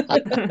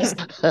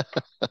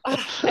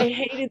 I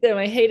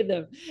hated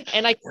them.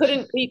 And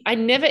I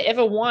never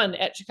ever won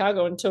at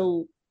Chicago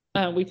until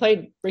we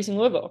played Racing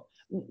Louisville.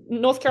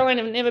 North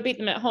Carolina never beat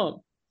them at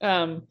home.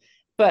 But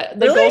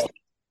the really? goals,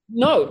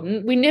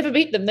 no, we never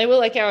beat them. They were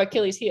like our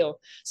Achilles heel.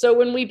 So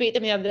when we beat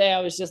them the other day,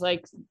 I was just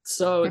like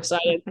so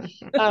excited.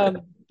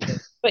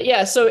 But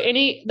yeah, so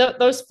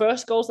those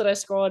first goals that I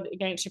scored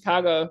against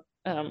Chicago,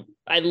 I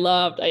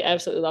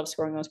absolutely loved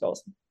scoring those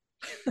goals.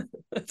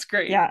 That's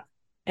great. Yeah.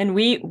 And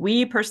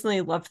we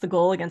personally loved the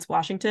goal against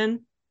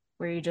Washington,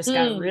 where you just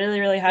got really,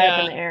 really high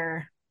up in the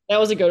air. That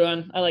was a good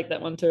one. I like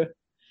that one too.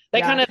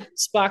 That kind of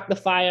sparked the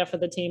fire for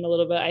the team a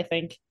little bit, I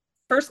think.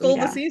 First goal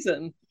of the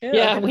season.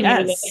 Yeah, we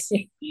needed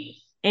it.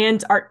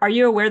 And are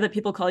you aware that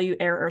people call you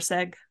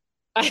Erceg?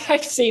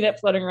 I've seen it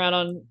floating around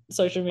on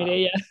social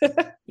media.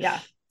 Yeah. Yeah,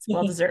 it's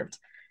well deserved.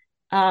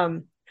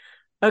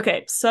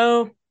 Okay,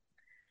 so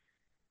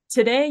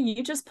today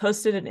you just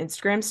posted an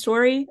Instagram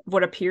story of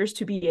what appears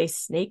to be a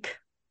snake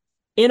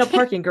in a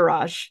parking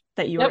garage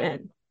that you were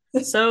Yep.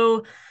 in.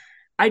 So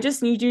I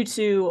just need you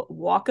to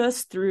walk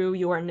us through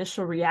your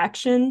initial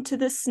reaction to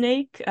this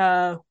snake.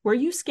 Were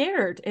you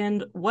scared,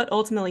 and what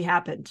ultimately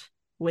happened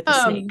with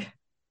the snake?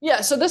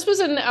 Yeah, so this was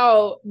in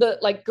the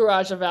like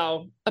garage of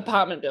our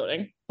apartment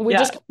building. We Yeah.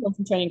 just come home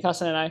from training,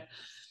 Cousin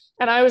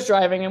and I was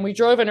driving, and we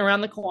drove in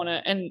around the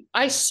corner, and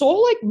I saw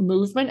like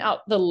movement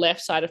out the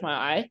left side of my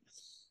eye,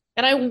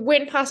 and I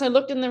went past and I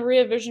looked in the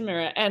rear vision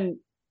mirror, and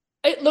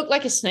it looked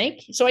like a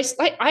snake. So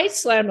I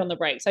slammed on the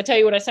brakes. I tell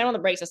you, when I slammed on the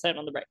brakes, I slammed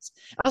on the brakes.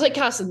 I was like,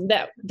 Carson,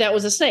 that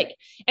was a snake.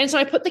 And so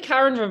I put the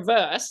car in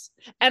reverse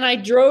and I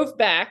drove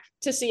back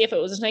to see if it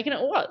was a snake, and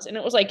it was. And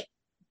it was like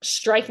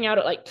striking out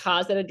at like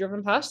cars that had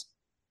driven past.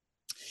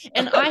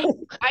 And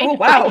Oh,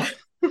 wow.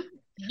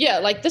 yeah,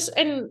 like this,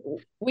 and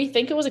we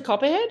think it was a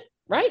copperhead,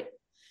 right?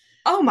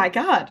 Oh my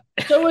God.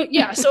 So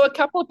yeah, so a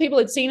couple of people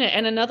had seen it,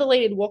 and another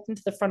lady had walked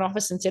into the front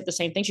office and said the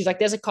same thing. She's like,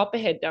 "There's a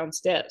copperhead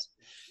downstairs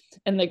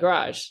in the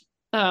garage."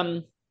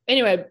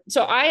 Anyway,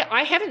 so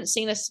I haven't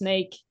seen a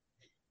snake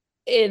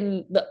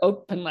in the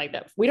open like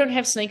that. We don't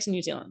have snakes in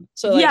New Zealand,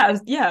 so like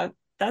Yeah, it's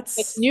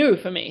that's new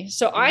for me.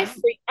 So I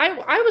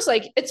was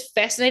like, it's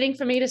fascinating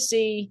for me to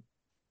see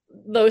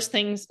those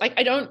things. Like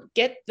I don't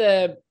get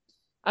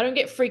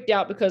freaked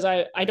out because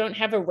I don't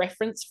have a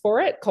reference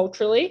for it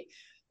culturally.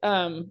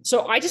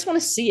 So I just want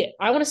to see it.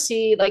 I want to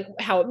see like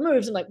how it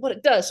moves and like what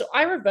it does. So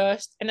I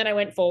reversed and then I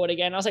went forward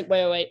again. I was like,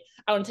 wait,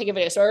 I want to take a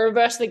video. So I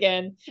reversed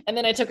again and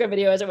then I took a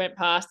video as it went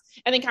past.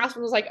 And then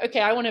Catherine was like, okay,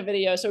 I want a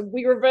video. So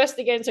we reversed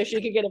again so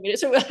she could get a video.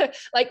 So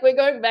like we're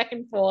going back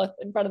and forth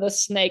in front of the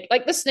snake.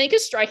 Like the snake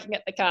is striking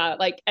at the car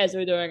like as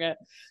we're doing it,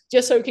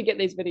 just so we could get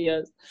these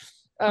videos.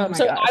 oh my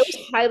So I gosh. was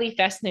highly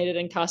fascinated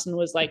and Carson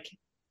was like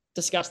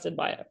disgusted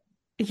by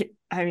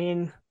I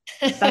mean,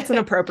 that's an it.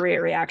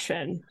 appropriate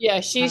reaction. Yeah,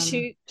 Um, she's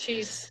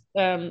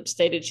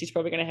stated she's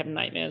probably going to have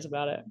nightmares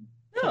about it.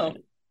 Oh,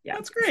 yeah.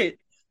 that's great.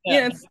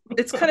 Yeah. Yeah,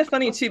 it's kind of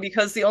funny too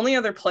because the only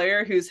other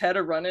player who's had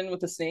a run-in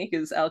with a snake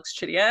is Alex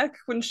Chidiac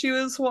when she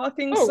was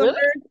walking Oh, really?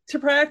 somewhere to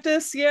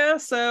practice. Yeah,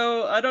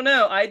 so I don't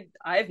know.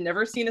 I've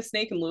never seen a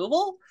snake in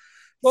Louisville,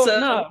 Well, so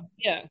no,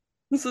 yeah.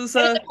 this is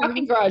And it's a kind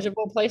parking garage of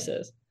all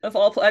places. of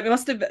all. I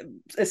must have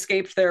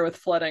escaped there with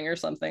flooding or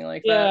something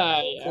like that. Yeah,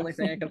 It's the yeah. only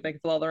thing I can think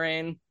of with all the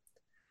rain.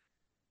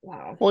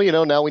 Wow.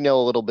 Well, now we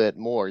know a little bit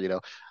more,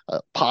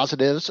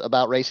 positives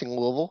about racing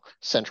Louisville,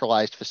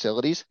 centralized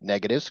facilities,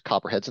 negatives,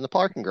 copperheads in the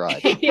parking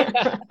garage.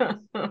 Yeah.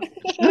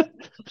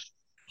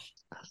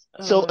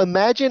 So Uh,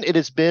 imagine it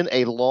has been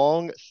a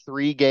long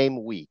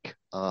 3-game week.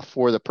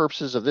 For the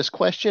purposes of this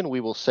question,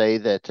 we will say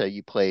that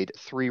you played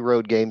 3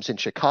 road games in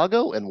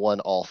Chicago and won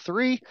all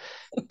 3.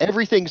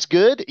 Everything's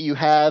good. You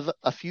have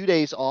a few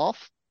days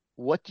off.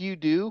 What do you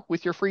do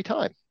with your free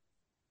time?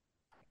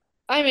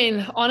 I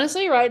mean,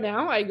 honestly, right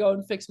now I go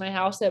and fix my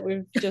house that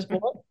we've just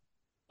bought.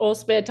 All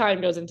spare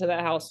time goes into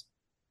that house.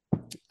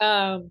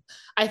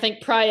 I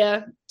think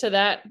prior to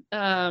that,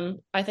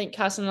 I think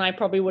Carson and I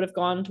probably would have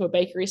gone to a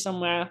bakery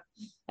somewhere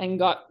and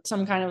got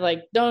some kind of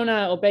like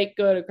donut or baked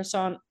good or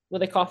croissant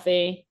with a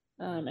coffee,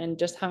 and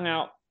just hung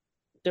out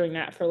doing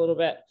that for a little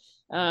bit.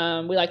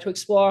 We like to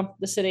explore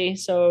the city,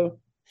 so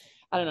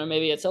I don't know,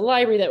 maybe it's a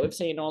library that we've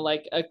seen, or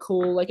like a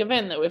cool like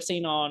event that we've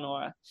seen on,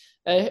 or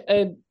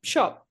a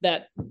shop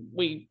that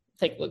we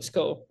think looks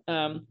cool.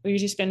 We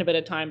usually spend a bit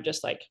of time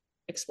just like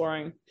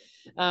exploring.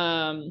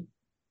 Um,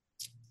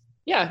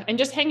 yeah, and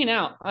just hanging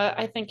out.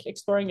 I think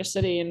exploring a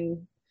city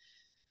and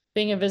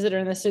being a visitor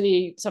in the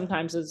city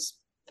sometimes is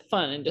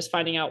fun, and just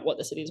finding out what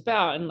the city is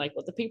about and like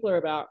what the people are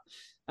about.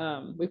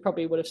 We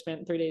probably would have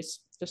spent 3 days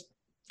just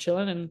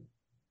chilling and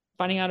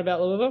finding out about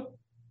Louisville.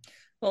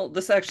 Well,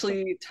 this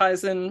actually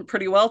ties in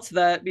pretty well to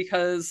that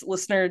because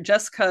listener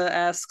Jessica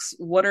asks,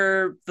 "What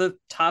are the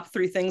top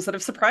 3 things that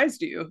have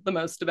surprised you the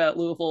most about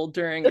Louisville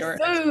during The your?"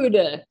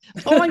 food.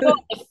 Oh my god,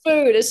 the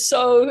food is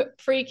so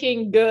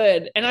freaking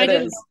good, and I It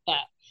didn't is. know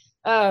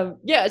that.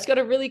 Yeah, it's got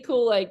a really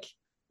cool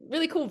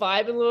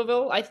vibe in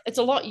Louisville. It's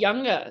a lot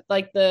younger.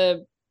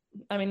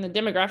 I mean, the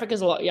demographic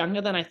is a lot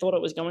younger than I thought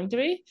it was going to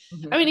be. I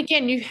Mhm. mean,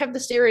 again, you have the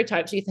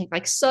stereotypes. You think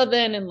like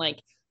Southern and like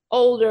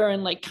older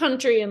and like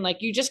country, and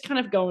like you just kind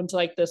of go into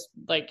like this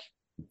like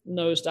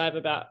nosedive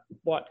about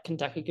what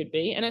Kentucky could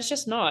be. And it's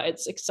just not.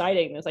 It's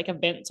exciting. There's like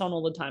events on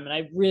all the time. And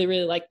I really,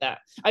 really like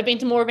that. I've been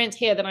to more events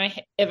here than I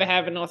ever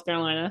have in North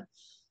Carolina.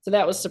 So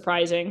that was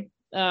surprising.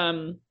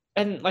 And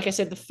like I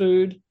said, the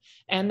food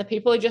and the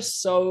people are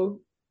just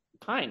so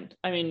kind.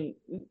 I mean,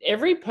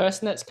 every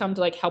person that's come to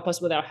like help us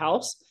with our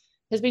house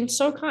has been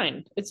so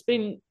kind. It's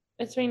been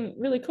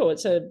really cool.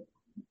 It's a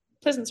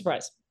pleasant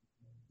surprise.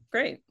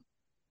 Great.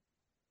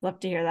 Love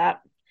to hear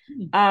that.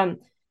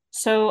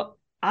 So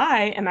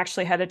I am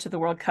actually headed to the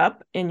World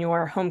Cup in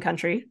your home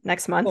country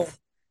next Cool. month.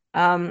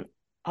 Um,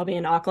 I'll be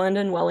in Auckland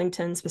and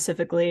Wellington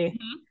specifically.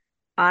 Mhm.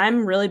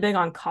 I'm really big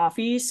on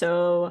coffee,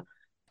 so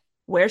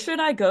where should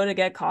I go to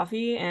get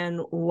coffee and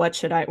what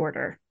should I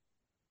order?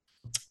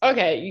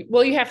 Okay,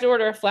 well, you have to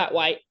order a flat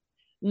white.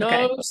 No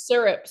Okay.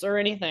 syrups or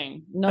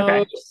anything. No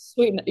Okay.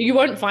 sweet. You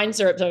won't find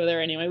syrups over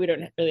there anyway. We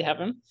don't really have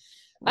them.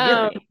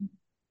 Um, Really?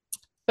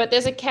 but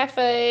there's a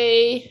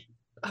cafe.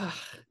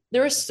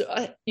 There is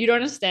you don't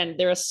understand.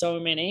 There are so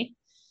many.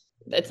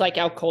 It's like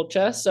our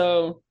culture.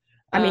 So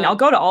I mean, I'll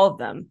go to all of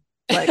them.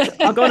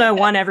 Like, I'll go to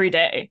one every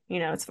day.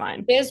 It's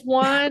fine. there's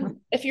one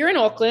if you're in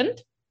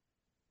Auckland.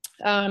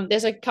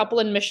 There's a couple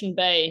in Mission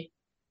Bay,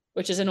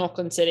 which is in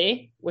Auckland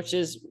City, which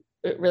is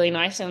really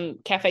nice,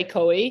 and Cafe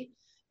Koi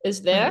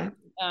is there.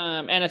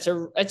 And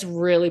it's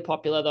really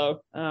popular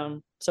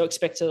though. So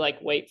expect to like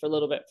wait for a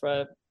little bit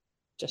for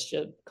just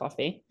your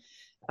coffee.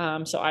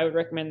 So I would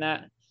recommend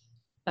that.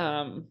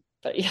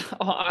 But yeah,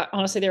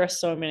 honestly, there are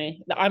so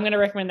many. I'm going to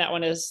recommend that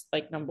one as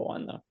like number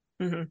one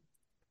though. Mm-hmm.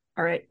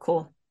 All right,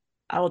 cool.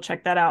 I will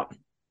check that out.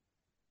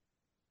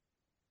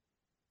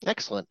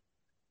 Excellent.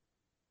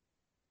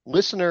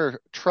 Listener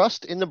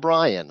Trust in the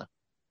Brian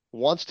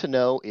wants to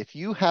know if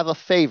you have a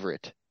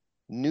favorite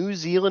New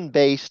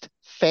Zealand-based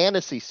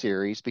fantasy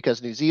series,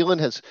 because New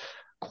Zealand has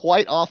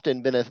quite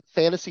often been a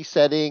fantasy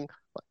setting.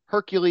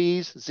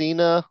 Hercules,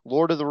 Xena,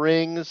 Lord of the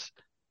Rings.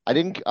 I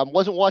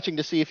wasn't watching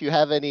to see if you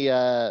have any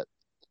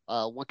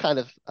what kind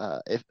of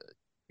if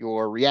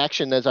your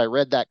reaction as I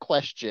read that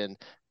question.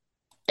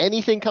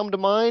 Anything come to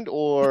mind,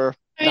 or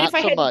I mean, if not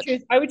I so had to much?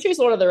 choose, I would choose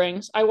Lord of the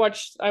Rings. I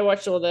watched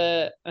all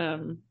the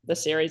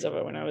series of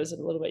it when I was a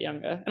little bit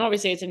younger, and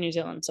obviously it's in New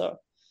Zealand, so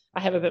I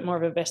have a bit more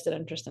of a vested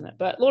interest in it.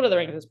 But Lord of the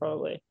Rings is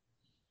probably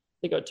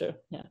the go-to.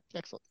 Yeah.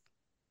 Excellent.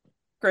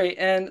 Great.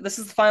 And this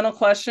is the final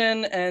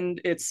question, and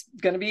it's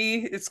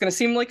gonna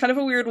seem like kind of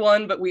a weird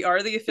one, but we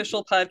are the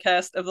official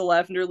podcast of the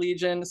Lavender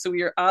Legion, so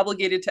we are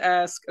obligated to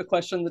ask a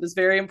question that is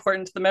very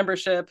important to the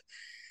membership.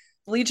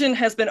 Legion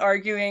has been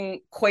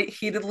arguing quite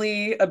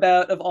heatedly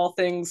about, of all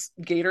things,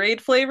 Gatorade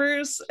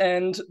flavors,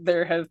 and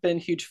there have been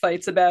huge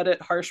fights about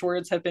it. Harsh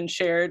words have been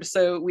shared,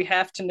 so we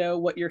have to know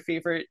what your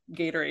favorite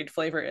Gatorade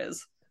flavor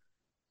is.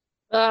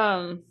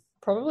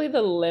 Probably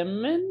the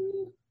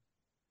lemon.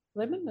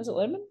 Lemon? Is it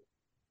lemon?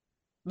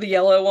 The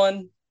yellow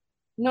one?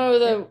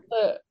 No,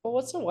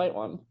 what's the white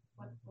one?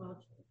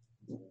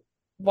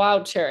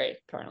 Wild cherry,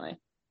 apparently.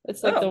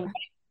 It's like Oh,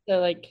 the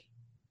like,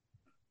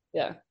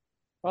 yeah,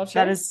 wild That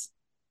cherry. is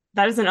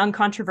that is an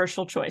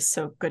uncontroversial choice,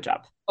 so good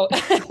job. Oh,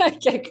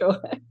 okay,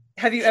 cool.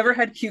 have you ever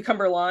had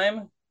cucumber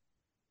lime?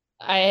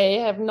 I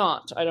have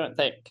not, I don't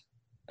think.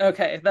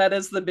 Okay, that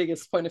is the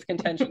biggest point of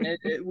contention.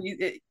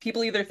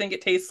 People either think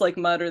it tastes like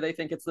mud or they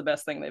think it's the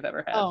best thing they've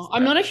ever had. Oh,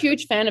 I'm not a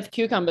huge fan of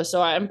cucumber,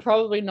 so I'm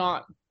probably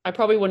not. I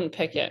probably wouldn't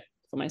pick it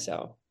for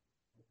myself.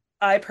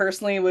 I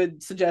personally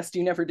would suggest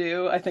you never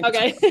do. I think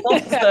Okay. it's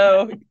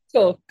horrible,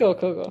 so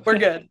Cool. we're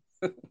good.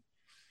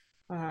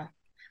 Uh,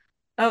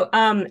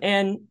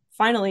 and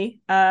finally,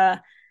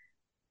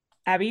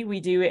 Abby, we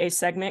do a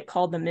segment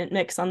called the Mint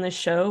Mix on this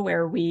show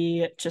where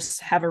we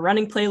just have a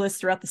running playlist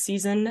throughout the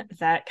season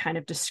that kind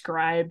of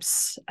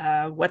describes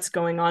what's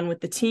going on with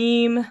the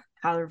team,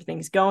 how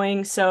everything's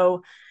going.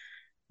 So,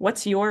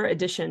 what's your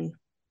addition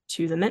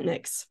to the Mint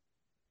Mix?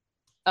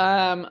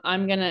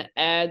 I'm gonna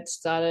add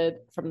 "Started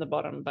from the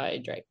Bottom" by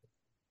Drake.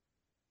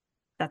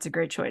 That's a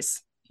great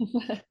choice.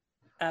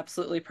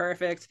 Absolutely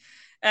perfect.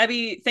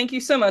 Abby, thank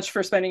you so much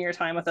for spending your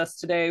time with us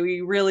today.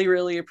 We really,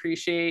 really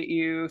appreciate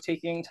you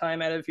taking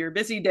time out of your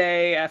busy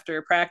day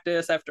after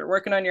practice, after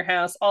working on your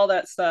house, all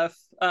that stuff.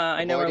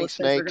 I know our Avoiding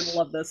listeners are going to snakes.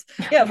 love this.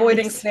 Yeah,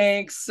 avoiding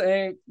Thanks.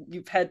 snakes.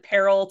 You've had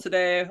peril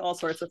today, all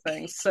sorts of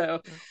things.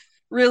 So,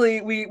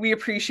 really, we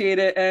appreciate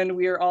it, and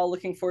we are all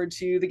looking forward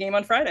to the game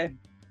on Friday.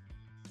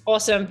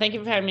 Awesome. Thank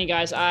you for having me,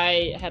 guys.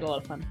 I had a lot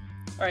of fun.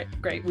 All right,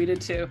 great. We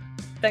did too.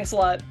 Thanks a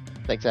lot.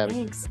 Thanks, Abby.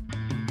 Thanks.